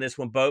slanty on this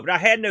one, Bo, but I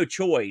had no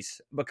choice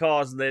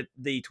because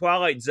the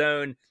Twilight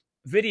Zone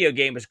video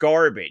game is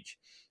garbage.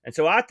 And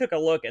so I took a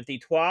look at the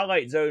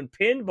Twilight Zone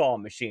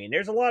pinball machine.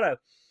 There's a lot of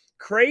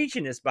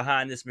craziness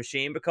behind this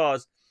machine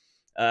because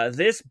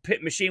this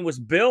machine was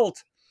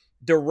built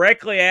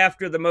directly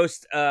after the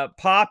most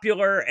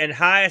popular and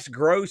highest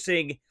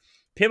grossing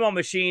pinball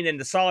machine in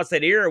the solid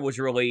state era was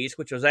released,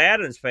 which was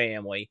Addams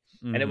Family.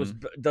 And it was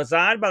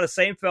designed by the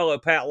same fellow,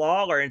 Pat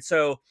Lawler. And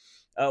so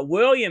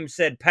Williams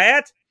said,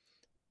 Pat,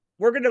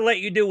 we're going to let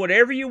you do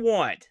whatever you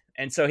want.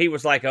 And so he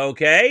was like,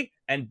 okay.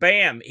 And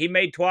bam, he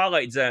made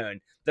Twilight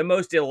Zone, the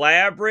most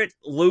elaborate,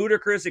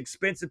 ludicrous,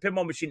 expensive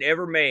pinball machine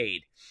ever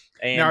made.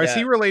 And, now, is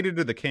he related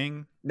to the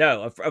King?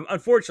 No,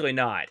 unfortunately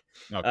not.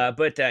 Okay.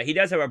 But he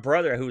does have a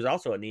brother who's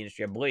also in the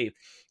industry, I believe.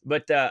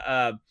 But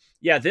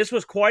yeah, this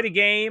was quite a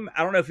game.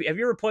 I don't know have you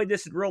ever played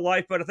this in real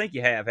life, but I think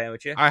you have,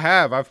 haven't you? I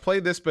have. I've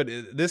played this, but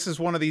this is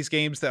one of these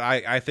games that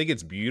I think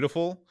it's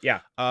beautiful. Yeah.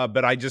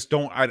 But I just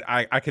don't.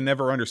 I can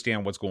never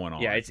understand what's going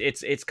on. Yeah,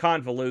 it's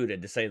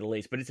convoluted to say the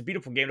least, but it's a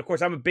beautiful game. Of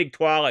course, I'm a big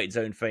Twilight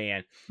Zone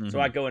fan, so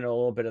I go into a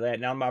little bit of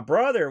that. Now, my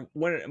brother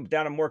went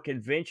down a more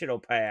conventional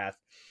path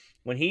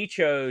when he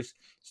chose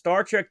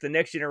Star Trek: The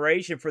Next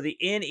Generation for the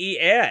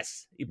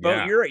NES.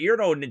 You're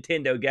an old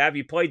Nintendo guy. Have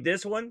you played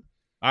this one?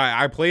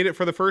 I played it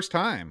for the first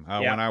time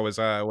when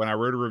I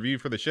wrote a review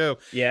for the show.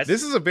 Yes,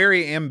 this is a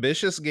very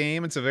ambitious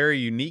game. It's a very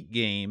unique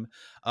game,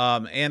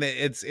 and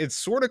it's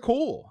sort of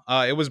cool.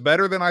 It was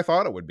better than I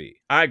thought it would be.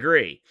 I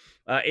agree.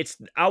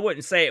 I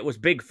wouldn't say it was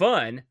big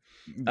fun,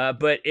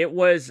 but it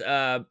was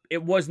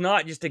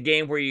not just a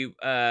game where you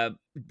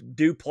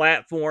do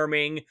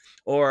platforming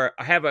or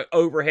have an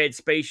overhead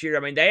space shooter. I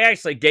mean, they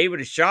actually gave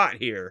it a shot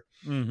here,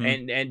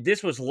 and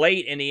this was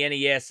late in the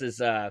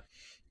NES's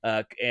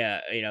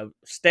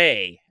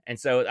stay, and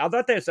so I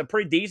thought that was a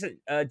pretty decent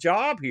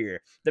job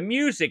here. The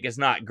music is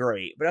not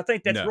great, but I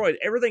think that's really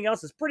everything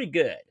else is pretty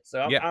good.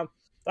 So I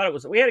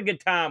thought we had a good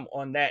time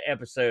on that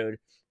episode.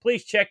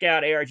 Please check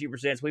out ARG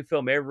Presents. We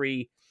film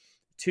every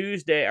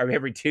Sunday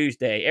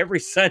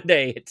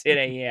at 10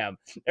 a.m.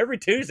 Every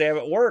Tuesday I'm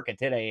at work at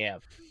 10 a.m.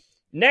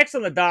 Next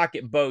on the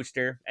docket,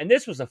 Boaster, and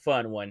this was a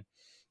fun one.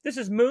 This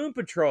is Moon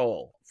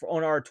Patrol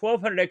on our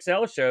 1200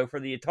 XL show for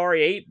the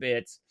Atari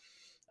 8-bits.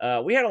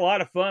 We had a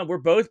lot of fun. We're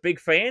both big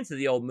fans of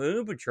the old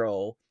Moon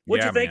Patrol.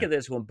 What'd you think of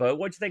this one, Bo?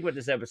 What'd you think about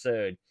this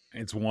episode?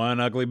 It's one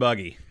ugly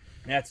buggy.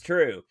 That's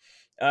true.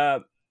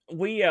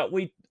 We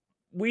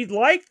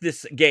liked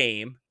this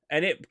game,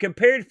 and it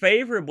compared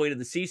favorably to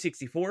the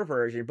C64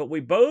 version, but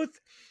we both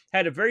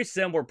had a very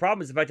similar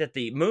problem. It's the fact that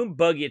the Moon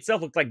buggy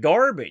itself looked like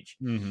garbage.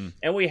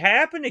 And we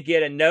happened to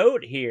get a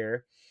note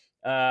here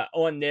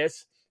on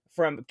this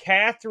from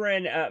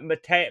Catherine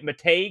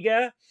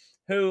Matega,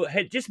 who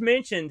had just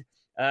mentioned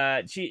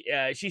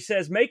she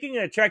says making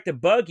an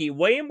attractive buggy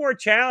way more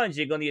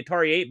challenging on the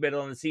Atari 8-bit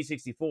on the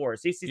C64.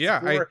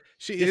 C64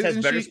 just has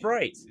better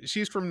sprites.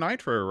 She's from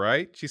Nitro,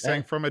 right? She's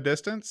saying From a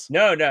Distance.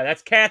 No,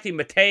 that's Kathy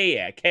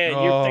Mattea.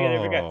 You're thinking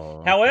of a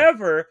guy.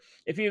 However,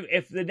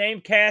 if the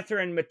name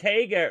Catherine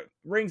Matega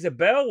rings a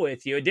bell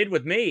with you, it did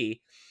with me.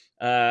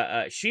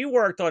 She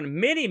worked on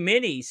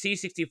many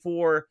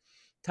C64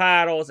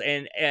 titles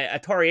and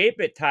Atari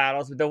 8-bit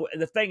titles.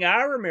 The thing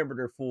I remembered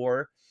her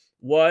for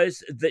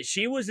was that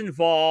she was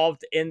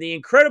involved in the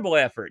incredible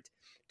effort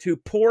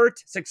to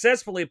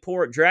successfully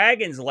port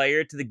Dragon's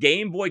Lair to the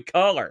Game Boy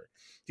Color.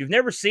 If you've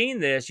never seen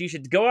this, you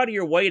should go out of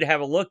your way to have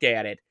a look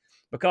at it,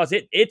 because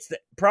it's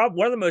probably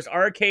one of the most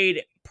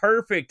arcade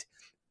perfect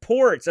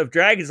ports of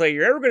Dragon's Lair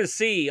you're ever going to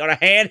see on a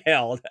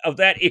handheld of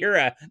that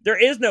era. There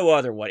is no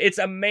other one. It's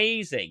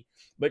amazing.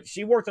 But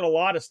she worked on a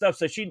lot of stuff,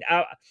 so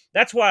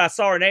that's why I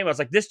saw her name. I was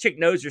like, this chick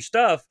knows her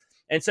stuff.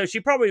 And so she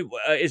probably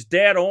is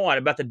dead on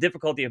about the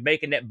difficulty of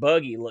making that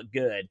buggy look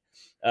good,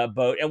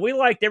 Boat. And we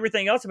liked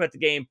everything else about the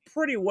game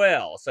pretty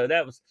well. So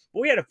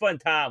we had a fun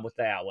time with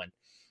that one.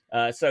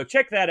 So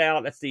check that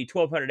out. That's the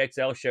 1200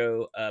 XL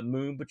show,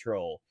 Moon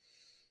Patrol.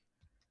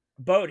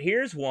 Boat,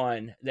 here's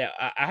one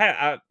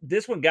that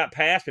this one got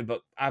past me, but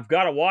I've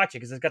got to watch it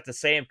because it's got the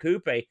Sam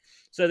Coupe.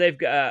 So they've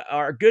got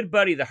our good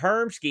buddy, the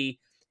Hermsky,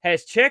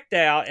 has checked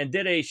out and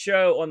did a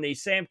show on the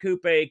Sam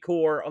Coupe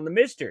core on the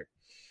Mister.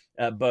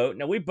 Boat.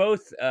 Now, we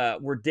both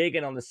were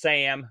digging on the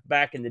Sam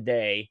back in the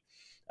day.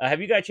 Have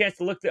you got a chance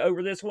to look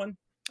over this one?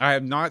 I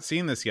have not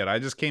seen this yet. I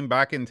just came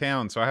back in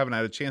town, so I haven't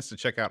had a chance to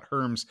check out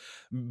Herms.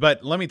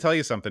 But let me tell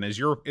you something. As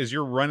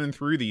you're running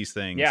through these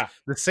things,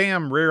 the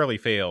Sam rarely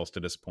fails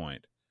to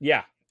disappoint.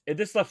 Yeah,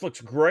 this stuff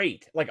looks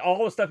great. Like,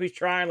 all the stuff he's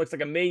trying looks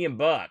like $1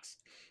 million.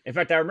 In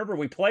fact, I remember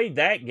we played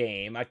that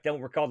game. I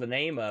don't recall the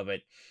name of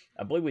it.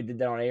 I believe we did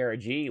that on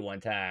ARG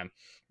one time.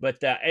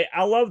 But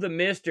I love the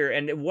Mister,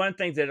 and one of the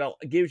things that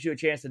it gives you a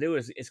chance to do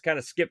is kind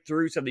of skip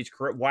through some of these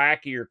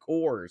wackier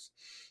cores.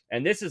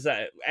 And this is,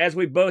 as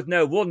we both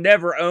know, we'll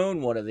never own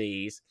one of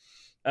these.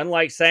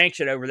 Unlike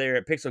Sanction over there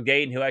at Pixel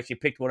Gaiden, who actually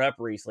picked one up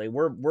recently,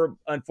 we're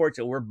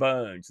unfortunately we're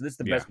boned. So this is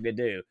the best we can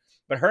do.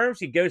 But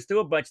Hermsky goes through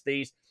a bunch of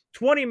these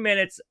 20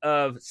 minutes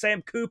of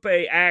Sam Coupe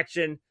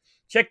action.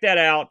 Check that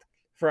out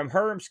from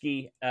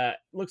Hermsky.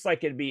 Looks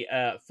like it'd be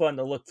fun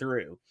to look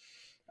through.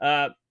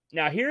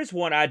 Now here's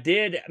one I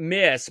did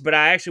miss, but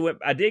I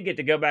did get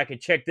to go back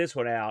and check this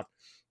one out.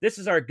 This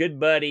is our good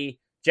buddy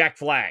Jack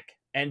Flack,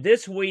 and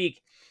this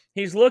week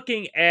he's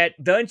looking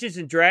at Dungeons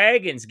and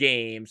Dragons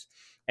games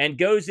and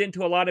goes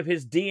into a lot of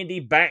his D&D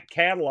back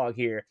catalog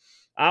here.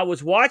 I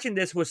was watching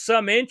this with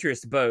some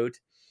interest, Boat,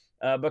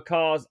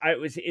 because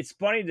it's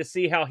funny to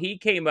see how he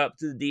came up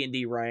to the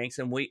D&D ranks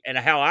and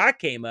how I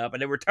came up,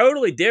 and they were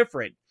totally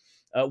different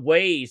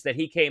ways that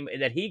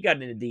he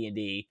got into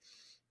D&D.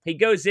 He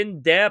goes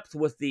in depth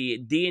with the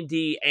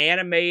D&D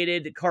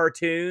animated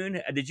cartoon.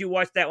 Did you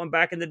watch that one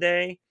back in the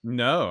day?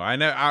 No, I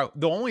know.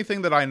 The only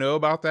thing that I know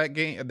about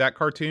that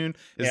cartoon,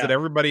 is that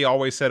everybody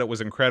always said it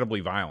was incredibly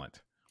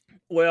violent.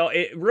 Well,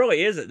 it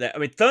really isn't that. I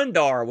mean,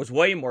 Thundar was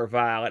way more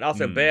violent,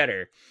 also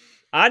better.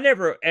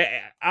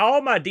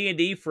 All my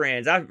D&D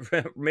friends, I've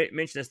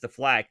mentioned this to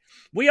Flack,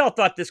 we all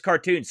thought this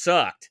cartoon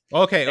sucked.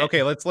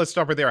 Okay, let's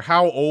stop right there.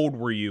 How old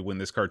were you when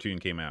this cartoon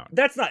came out?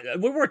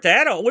 We weren't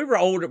that old. We were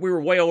older. We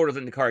were way older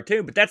than the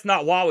cartoon, but that's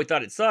not why we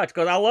thought it sucked,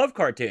 because I love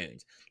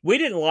cartoons. We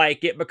didn't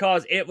like it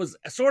because it was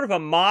sort of a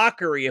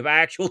mockery of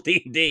actual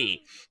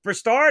D&D. For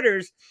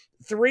starters,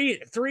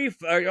 like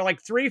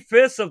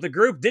 3/5 of the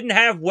group didn't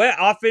have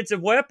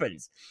offensive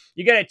weapons.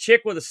 You got a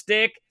chick with a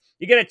stick.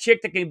 You got a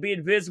chick that can be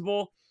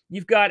invisible.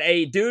 You've got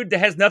a dude that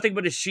has nothing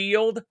but a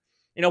shield.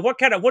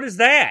 What is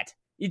that?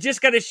 You just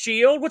got a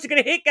shield? What's it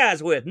going to hit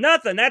guys with?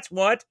 Nothing. That's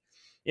what.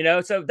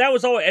 So that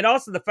was all. And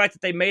also the fact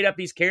that they made up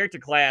these character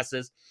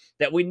classes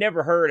that we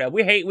never heard of.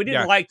 We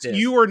didn't like this.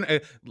 I'm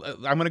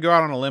going to go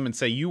out on a limb and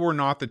say you were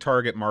not the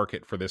target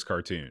market for this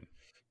cartoon.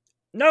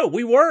 No,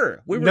 we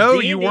were. No,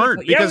 you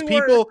weren't, because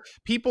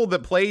people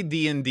that played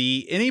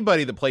D&D,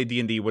 anybody that played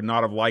D&D would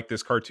not have liked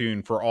this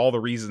cartoon for all the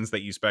reasons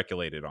that you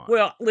speculated on.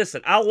 Well,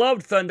 listen, I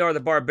loved Thundar the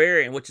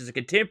Barbarian, which is a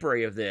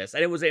contemporary of this,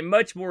 and it was a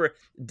much more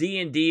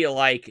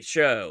D&D-like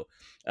show.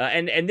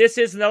 And this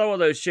is another one of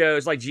those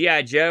shows like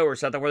G.I. Joe or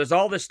something where there's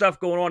all this stuff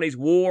going on, these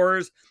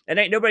wars, and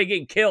ain't nobody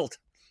getting killed.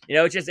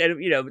 It's just,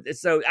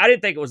 so I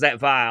didn't think it was that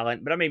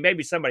violent, but I mean,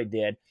 maybe somebody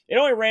did. It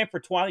only ran for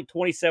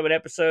 27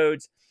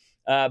 episodes.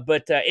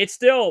 But it's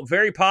still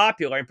very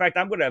popular. In fact,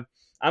 I'm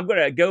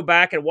gonna go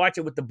back and watch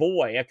it with the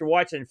boy after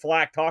watching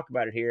Flack talk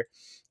about it here.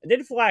 And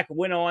then Flack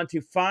went on to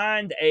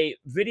find a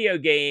video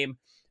game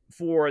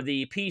for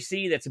the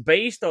PC that's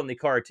based on the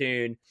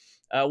cartoon,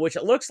 which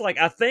it looks like.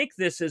 I think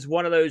this is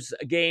one of those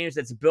games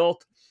that's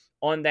built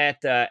on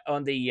that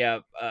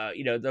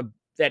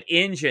that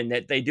engine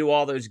that they do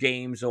all those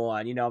games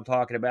on. I'm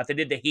talking about. They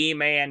did the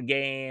He-Man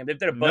game. They've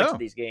done a bunch of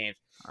these games.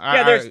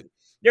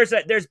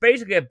 There's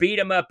basically a beat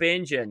 'em up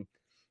engine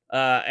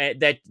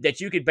that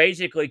you could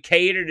basically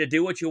cater to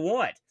do what you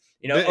want.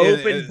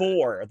 Open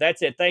board.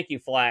 That's it. Thank you,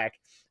 Flack.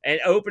 And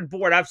open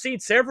board. I've seen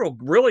several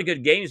really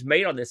good games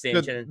made on this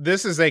engine.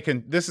 This is a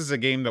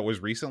game that was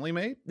recently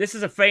made. This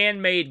is a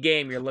fan made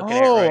game you're looking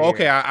at. Oh,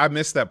 okay. I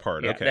missed that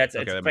part. Yeah, okay,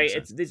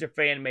 these are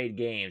fan made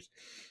games.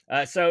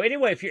 So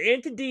anyway, if you're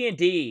into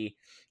D&D,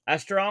 I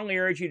strongly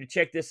urge you to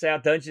check this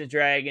out, Dungeons and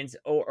Dragons,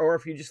 or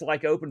if you just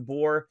like open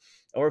bore,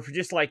 or if you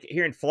just like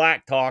hearing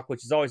Flack talk,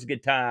 which is always a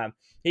good time.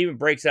 He even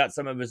breaks out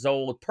some of his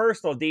old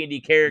personal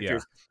D&D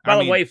characters. Yeah.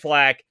 By the way,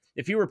 Flack,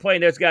 if you were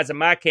playing those guys in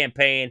my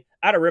campaign,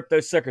 I'd have ripped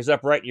those suckers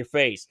up right in your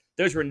face.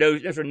 Those were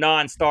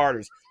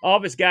non-starters. All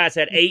of his guys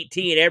had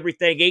 18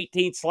 everything,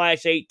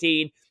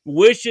 18/18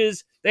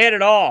 wishes. They had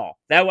it all.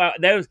 That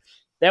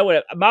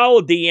would my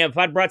old DM, if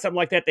I'd brought something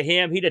like that to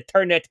him, he'd have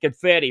turned that to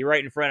confetti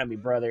right in front of me,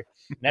 brother.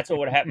 And that's what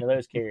would have happened to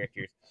those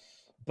characters.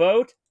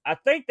 Boat, I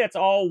think that's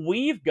all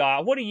we've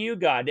got. What do you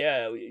got?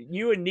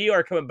 You and Neil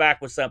are coming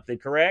back with something,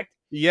 correct?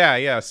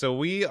 Yeah. So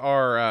we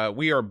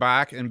are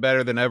back and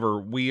better than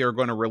ever. We are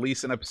going to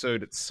release an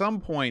episode at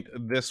some point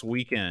this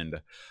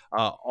weekend,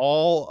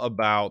 all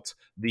about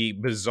the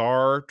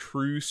bizarre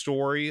true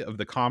story of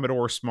the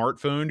Commodore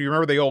smartphone. Do you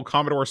remember the old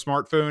Commodore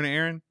smartphone,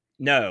 Aaron?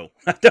 No,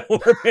 I don't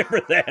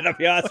remember that. I'll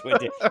be honest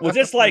with you. Was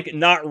this like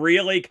not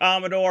really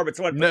Commodore, but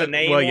someone put the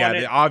name on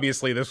it?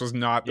 Obviously this was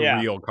not the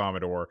real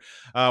Commodore.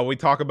 We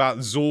talk about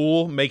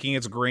Zool making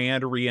its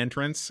grand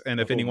re-entrance, and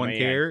if anyone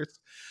cares.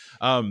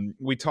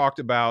 We talked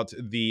about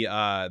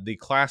the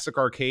classic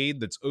arcade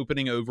that's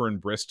opening over in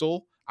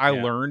Bristol. I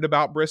learned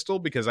about Bristol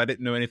because I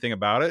didn't know anything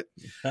about it.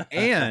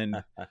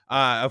 And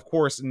of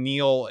course,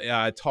 Neil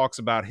talks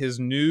about his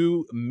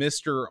new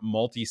Mr.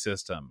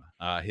 Multi-System,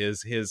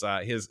 his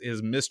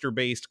Mr.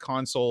 based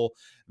console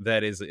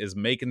that is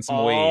making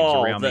some waves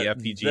around the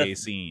FPGA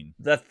scene.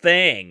 The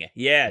Thing.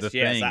 Yes.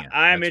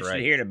 I'm interested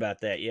in hearing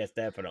about that. Yes,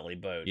 definitely,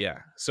 Bo. Yeah.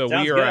 So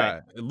we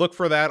are look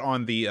for that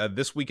on the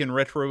This Week in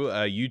Retro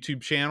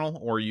YouTube channel,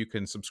 or you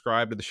can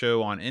subscribe to the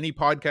show on any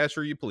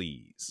podcaster you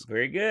please.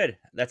 Very good.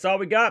 That's all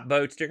we got,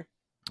 Boatster.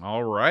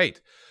 All right.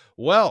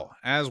 Well,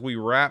 as we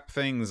wrap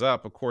things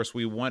up, of course,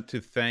 we want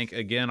to thank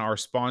again our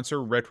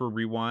sponsor, Retro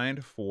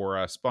Rewind, for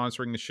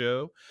sponsoring the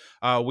show.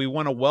 We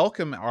want to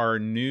welcome our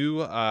new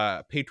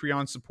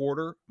Patreon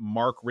supporter,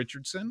 Mark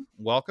Richardson.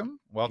 Welcome.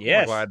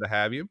 Yes. We're glad to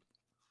have you.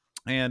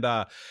 And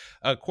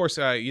of course,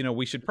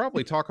 we should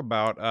probably talk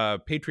about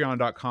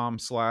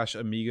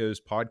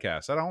patreon.com/amigos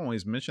podcast. I don't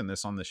always mention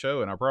this on the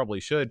show, and I probably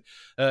should.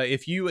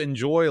 If you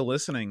enjoy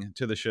listening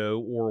to the show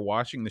or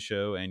watching the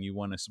show and you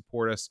want to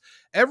support us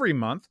every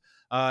month,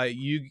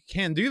 you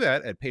can do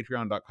that at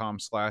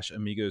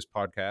patreon.com/amigos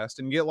podcast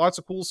and get lots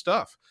of cool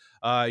stuff.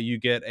 You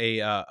get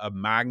a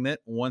magnet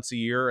once a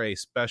year, a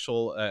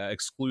special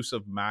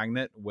exclusive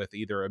magnet with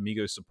either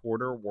Amigos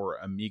supporter or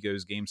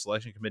Amigos Game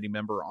Selection Committee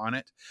member on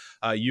it.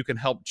 You can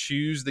help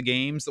choose the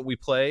games that we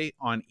play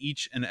on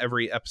each and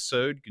every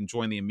episode. You can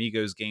join the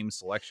Amigos Game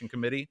Selection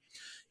Committee.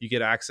 You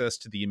get access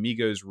to the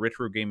Amigos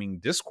Retro Gaming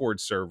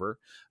Discord server,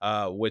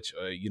 which,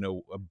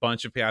 a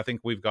bunch of people, I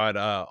think we've got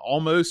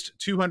almost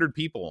 200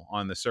 people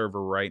on the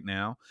server right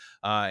now.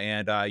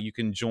 And you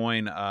can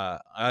join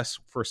us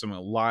for some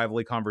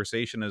lively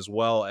conversation, as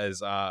well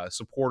as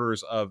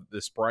supporters of the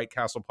Sprite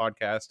Castle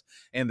podcast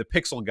and the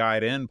Pixel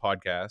Guide In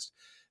podcast.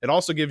 It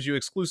also gives you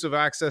exclusive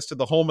access to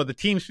the home of the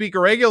TeamSpeak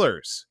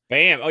Irregulars.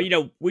 Bam.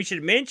 Oh, we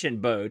should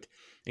mention, Boat,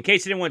 in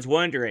case anyone's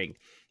wondering,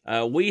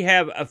 we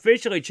have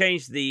officially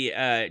changed the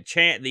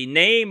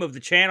name of the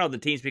channel, the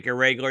TeamSpeak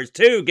Irregulars,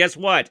 to, guess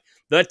what?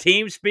 The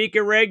TeamSpeak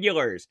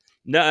Irregulars.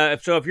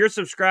 So if you're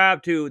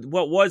subscribed to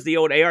what was the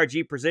old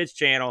ARG Presents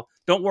channel,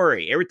 don't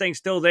worry. Everything's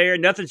still there.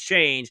 Nothing's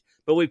changed.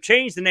 But we've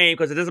changed the name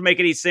because it doesn't make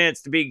any sense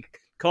to be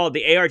called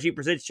the ARG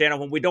Presents channel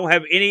when we don't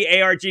have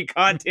any ARG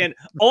content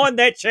on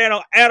that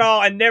channel at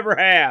all and never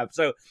have.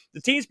 So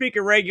the TeamSpeak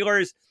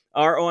Irregulars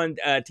are on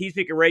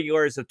TeamSpeak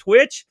Irregulars of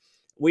Twitch.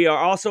 We are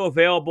also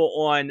available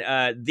on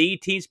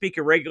the TeamSpeak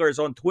Irregulars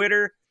on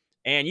Twitter.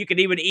 And you can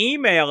even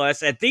email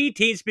us at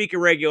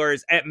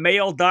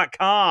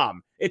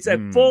theteenSpeakerregulars@mail.com. It's a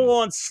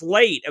full-on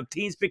slate of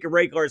TeamSpeak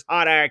Irregulars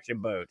hot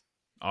action, Boat.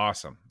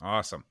 Awesome.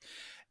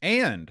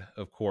 And,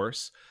 of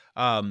course,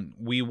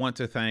 we want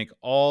to thank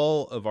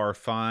all of our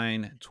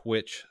fine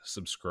Twitch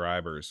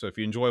subscribers. So if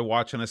you enjoy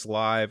watching us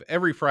live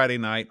every Friday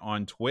night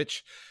on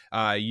Twitch,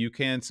 you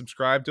can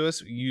subscribe to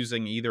us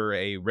using either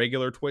a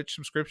regular Twitch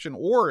subscription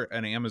or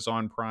an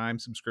Amazon Prime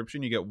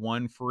subscription. You get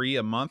one free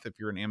a month if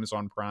you're an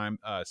Amazon Prime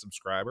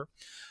subscriber.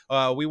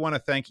 We want to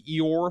thank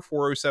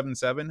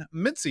Eeyore4077,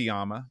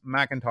 Mitsuyama,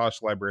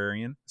 Macintosh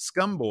Librarian,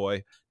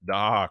 Scumboy,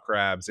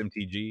 Crabs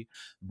MTG,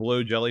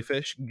 Blow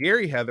Jellyfish,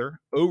 Gary Heather,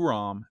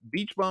 Orom,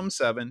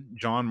 Beachbum7,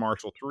 John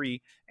Marshall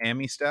 3,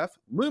 Amy Steph,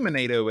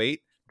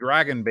 Luminate08,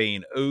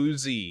 Dragonbane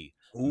OZ,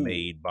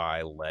 Made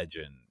by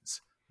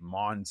Legends,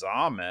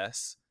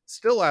 Monzames,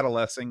 Still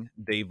Adolescing,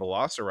 Dave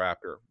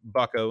Velociraptor,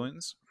 Buck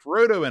Owens,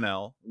 Frodo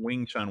NL,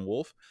 Wing Chun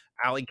Wolf,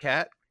 Alley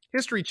Cat,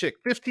 History Chick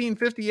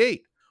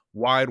 1558,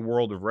 Wide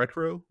World of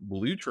Retro,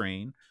 Blue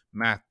Train,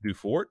 Matt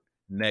Dufort,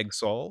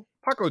 Negsol,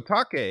 Paco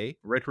Take,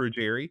 Retro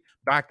Jerry,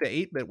 Back to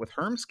 8-Bit with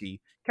Hermsky,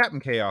 Captain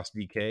Chaos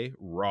DK,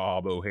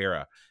 Rob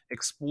O'Hara,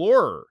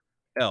 Explorer,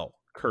 L.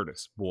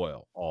 Curtis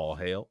Boyle, all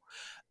hail,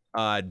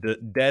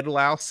 Dead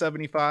Louse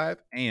 75,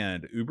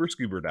 and Uber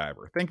Scuba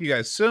Diver. Thank you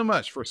guys so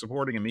much for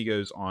supporting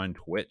Amigos on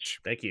Twitch.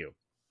 Thank you.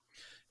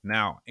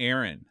 Now,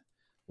 Aaron,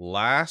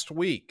 last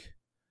week,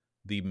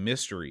 the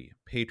mystery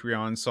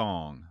Patreon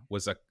song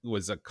was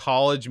a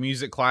college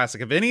music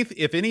classic.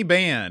 If any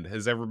band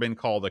has ever been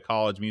called a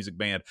college music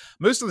band,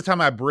 most of the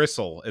time I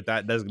bristle at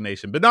that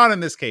designation, but not in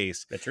this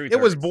case. The truth it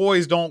was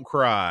Boys Don't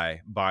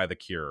Cry by The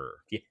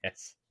Cure.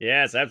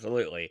 Yes,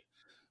 absolutely.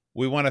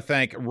 We want to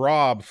thank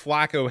Rob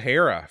Flack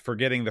O'Hara for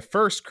getting the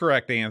first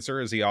correct answer,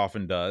 as he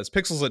often does.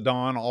 Pixels at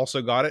Dawn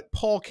also got it.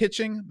 Paul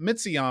Kitching,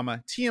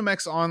 Mitsuyama,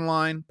 TMX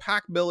Online,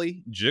 Pack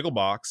Billy,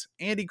 Jigglebox,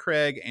 Andy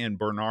Craig, and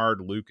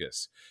Bernard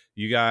Lucas.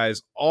 You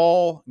guys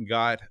all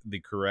got the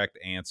correct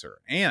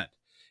answer. And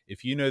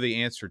if you know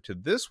the answer to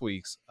this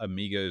week's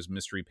Amigos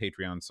Mystery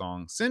Patreon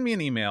song, send me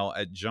an email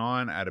at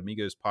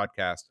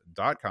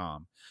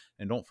john@amigospodcast.com.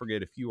 And don't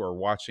forget, if you are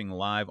watching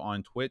live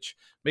on Twitch,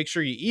 make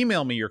sure you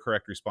email me your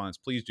correct response.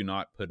 Please do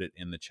not put it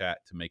in the chat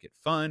to make it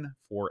fun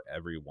for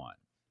everyone.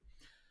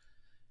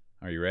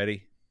 Are you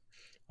ready?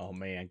 Oh,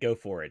 man, go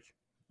for it.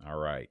 All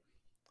right.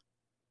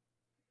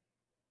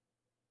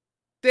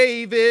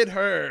 David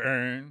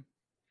Hearn,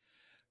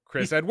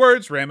 Chris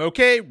Edwards, Ram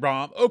OK,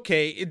 Rom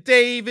OK,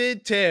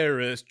 David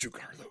Terrace, Drew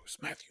Carlos,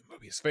 Matthew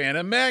Mobius,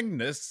 Phantom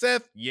Magnus,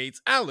 Seth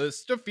Yates,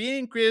 Alistair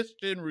Fiend,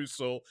 Christian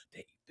Russo,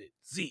 David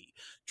Z,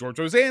 George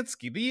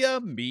Rosansky, The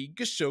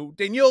Amiga Show,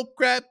 Daniel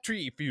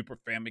Crabtree, Fuber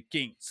Family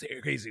King,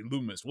 Sarah Casey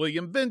Loomis,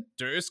 William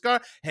Vinter,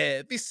 Scar,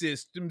 Heavy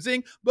Systems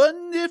Inc.,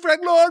 Bundy,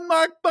 Frank Lord,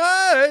 Mark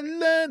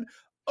Byland,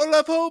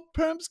 Olaf Hope,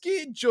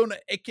 Permsky, Jonah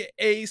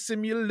aka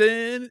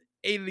Simulant,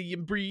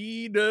 Alien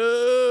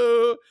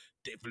Breeder,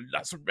 the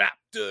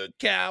Velociraptor,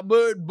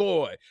 Cowbird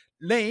Boy,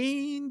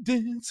 Lane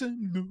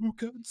Denson,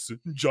 Luke Hudson,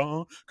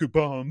 John Coop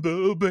on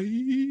the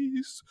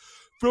bass,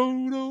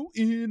 Frodo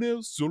in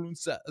El Solo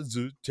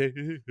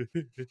Sagittarius,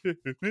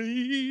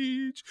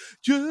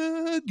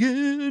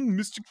 Jurgen,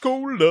 Mr.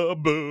 Cola,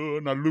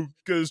 Bernard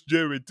Lucas,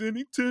 Jerry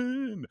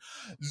Dennington,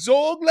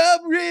 Zorg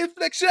Love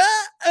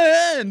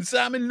Reflection,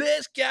 Simon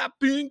Lesh,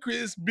 Captain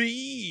Chris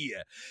B,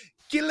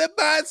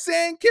 Kilobytes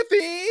and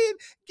Caffeine,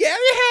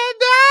 Gary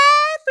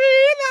Handel,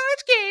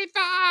 Freelance Kate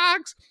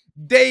Fox,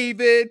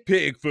 David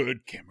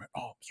Pigford, Cameron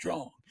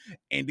Armstrong,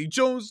 Andy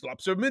Jones,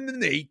 Lobsterman,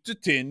 and 8 to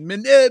 10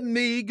 Men,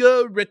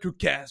 Amiga,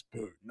 Retrocast,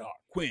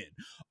 Bernard Quinn,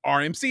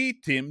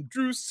 RMC, Tim,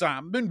 Drew,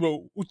 Simon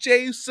Rowe,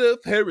 Joseph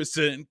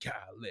Harrison,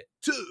 Kyle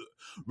Two,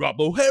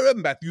 Rob O'Hara,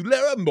 Matthew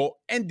Laramore,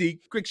 Andy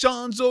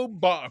Craig-Shanzo,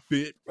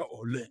 Barfit,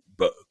 Roland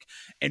Burke,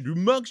 Andrew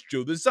Monks,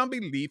 Joe the Zombie,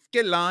 Leaf,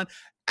 Galan,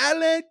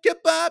 Alan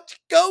Kebab,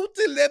 Chico,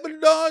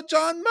 Lebanon,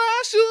 John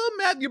Marshall,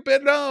 Matthew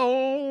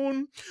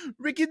Bedlone,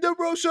 Ricky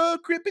DeRocha,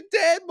 Crippy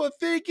Dead,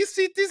 Morphic,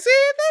 Cities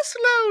in the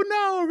Slow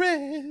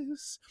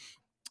Norris,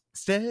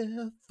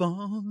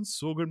 Stefan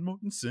Sorgen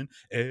Mortensen,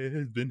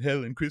 Edvin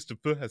Helen,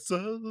 Christopher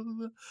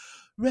Hassel,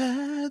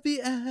 Ravi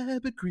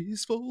Abbott,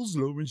 Chris Foles,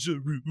 Lauren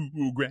Giroux,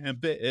 Graham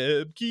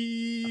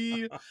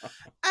Bebke,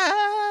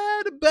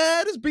 Adam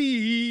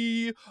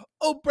Battersby,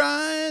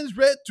 O'Brien's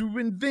Retro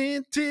and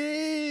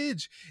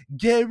Vintage,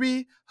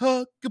 Gary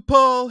Hucker,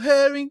 Paul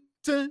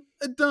Harrington,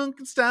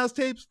 Duncan Styles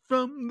Tapes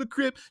from the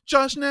Crypt,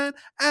 Josh Nan,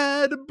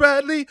 Adam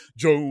Bradley,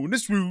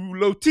 Jonas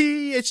Rulo,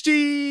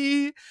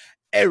 THG,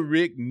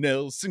 Eric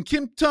Nelson,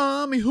 Kim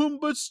Tommy,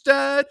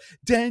 Humberstad,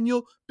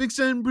 Daniel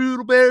Bigson,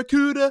 Brutal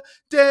Barracuda,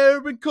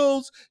 Darren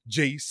Coles,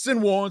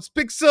 Jason Warnes,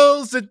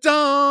 Pixels at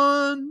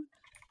Dawn,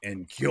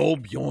 and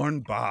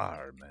Kjolbjorn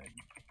Barman.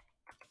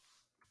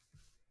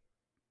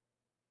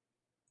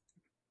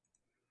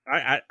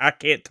 I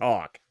can't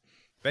talk.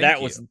 That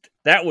was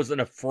an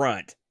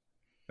affront.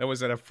 That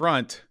was an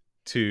affront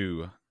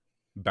to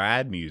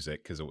bad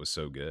music because it was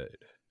so good.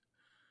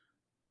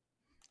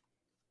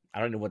 I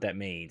don't know what that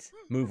means.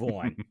 Move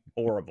on.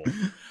 Horrible.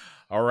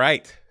 All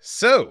right.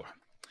 So,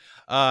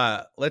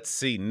 let's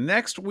see.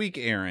 Next week,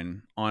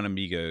 Aaron, on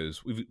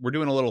Amigos, we're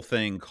doing a little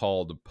thing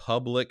called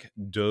Public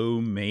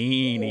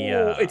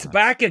Domania. Oh, it's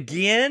back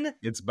again?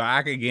 It's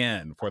back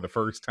again for the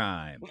first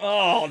time.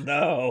 Oh,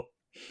 no.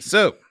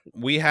 So,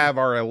 we have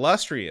our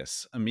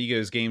illustrious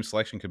Amigos Game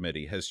Selection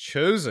Committee has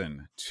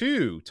chosen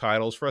 2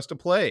 titles for us to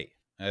play.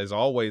 As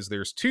always,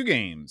 there's 2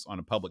 games on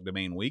a public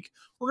domain week.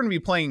 We're going to be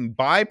playing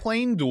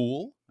Biplane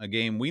Duel, a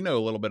game we know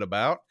a little bit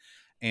about,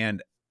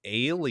 and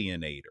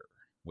Alienator,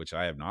 which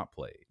I have not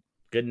played.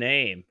 Good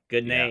name.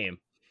 Good name.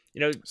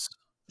 You know,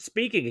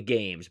 speaking of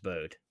games,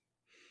 Boat,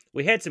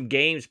 we had some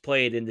games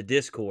played in the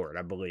Discord,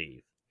 I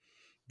believe,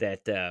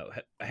 that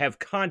have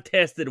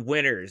contested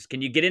winners.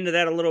 Can you get into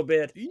that a little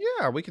bit?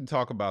 Yeah, we can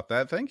talk about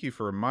that. Thank you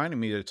for reminding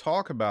me to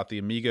talk about the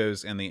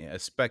Amigos and the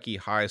Specky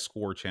High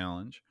Score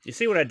Challenge. You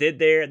see what I did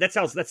there? That's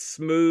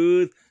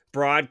smooth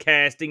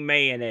broadcasting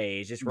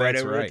mayonnaise, just right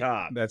over the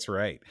top. That's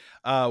right.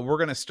 We're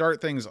going to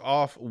start things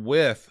off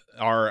with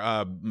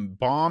our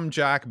Bomb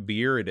Jack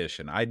Beer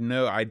Edition. I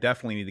know I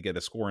definitely need to get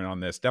a scoring on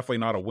this. Definitely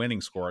not a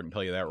winning score, I can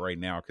tell you that right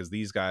now, because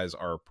these guys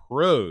are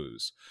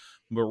pros.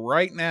 But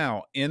right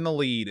now, in the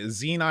lead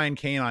is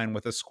Z9K9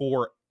 with a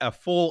score a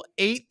full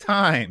 8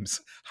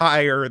 times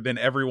higher than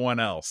everyone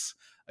else.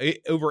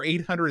 Over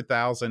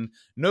 800,000.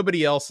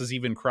 Nobody else has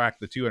even cracked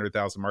the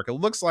 200,000 mark. It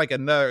looks like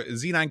another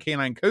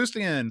Z9K9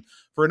 coasting in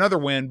for another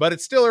win, but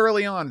it's still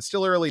early on. It's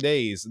still early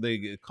days.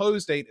 The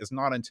close date is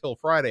not until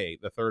Friday,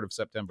 the 3rd of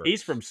September.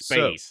 He's from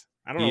space.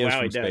 I don't know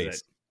how he does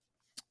it.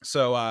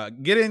 So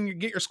get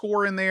your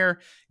score in there,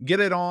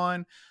 get it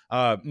on.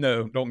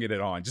 No, don't get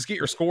it on. Just get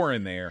your score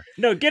in there.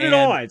 No, get it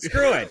on.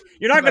 Screw it.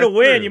 You're not going to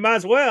win. True. You might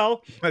as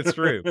well. That's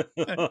true.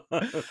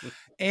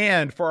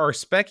 And for our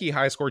Specky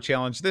High Score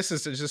Challenge, this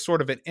is just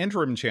sort of an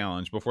interim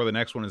challenge before the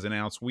next one is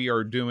announced. We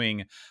are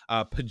doing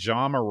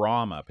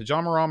Pajama-Rama.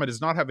 Pajama-Rama does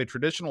not have a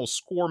traditional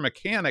score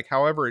mechanic.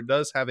 However, it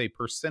does have a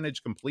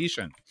percentage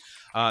completion.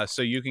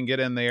 So you can get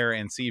in there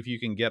and see if you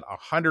can get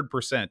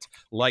 100%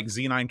 like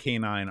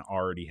Z9K9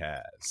 already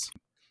has.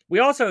 We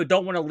also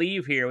don't want to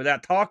leave here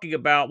without talking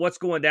about what's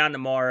going down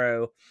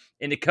tomorrow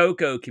in the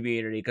Coco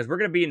community, because we're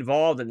going to be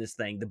involved in this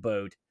thing, the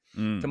boat.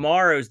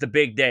 Tomorrow's the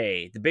big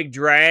day, the big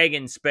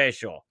Dragon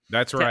special.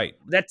 That's right.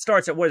 That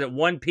starts at,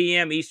 1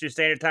 p.m. Eastern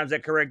Standard Time. Is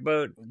that correct,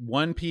 Boat?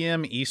 1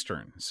 p.m.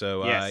 Eastern.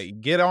 So yes.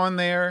 Get on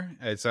there.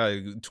 It's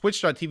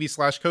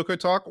twitch.tv/Coco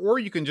Talk, or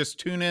you can just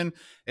tune in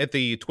at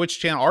the Twitch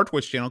channel, our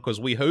Twitch channel, because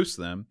we host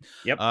them.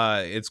 Yep.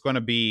 It's going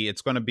to be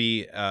 600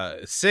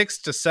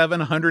 to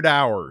 700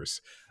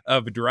 hours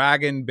of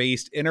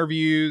Dragon-based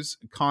interviews,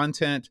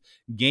 content,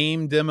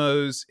 game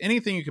demos,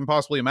 anything you can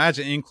possibly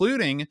imagine,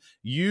 including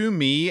you,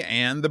 me,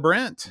 and the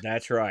Brent.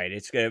 That's right.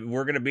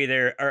 We're going to be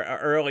there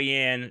early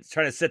in,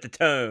 trying to set the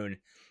tone,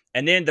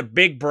 and then the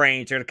big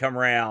brains are going to come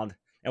around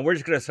and we're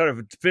just going to sort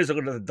of fizzle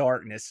into the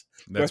darkness.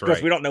 That's because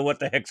right. we don't know what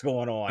the heck's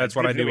going on. That's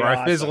what I do.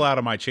 I fizzle out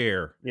of my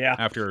chair. Yeah.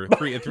 After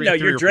three no,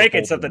 you're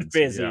drinking something ones.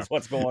 fizzy. Yeah.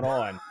 What's going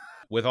on?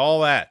 With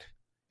all that,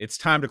 it's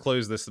time to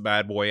close this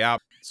bad boy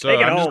out. So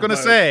Take it I'm just home, going to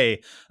folks.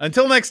 say,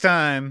 until next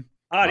time,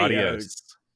 Adios. adios.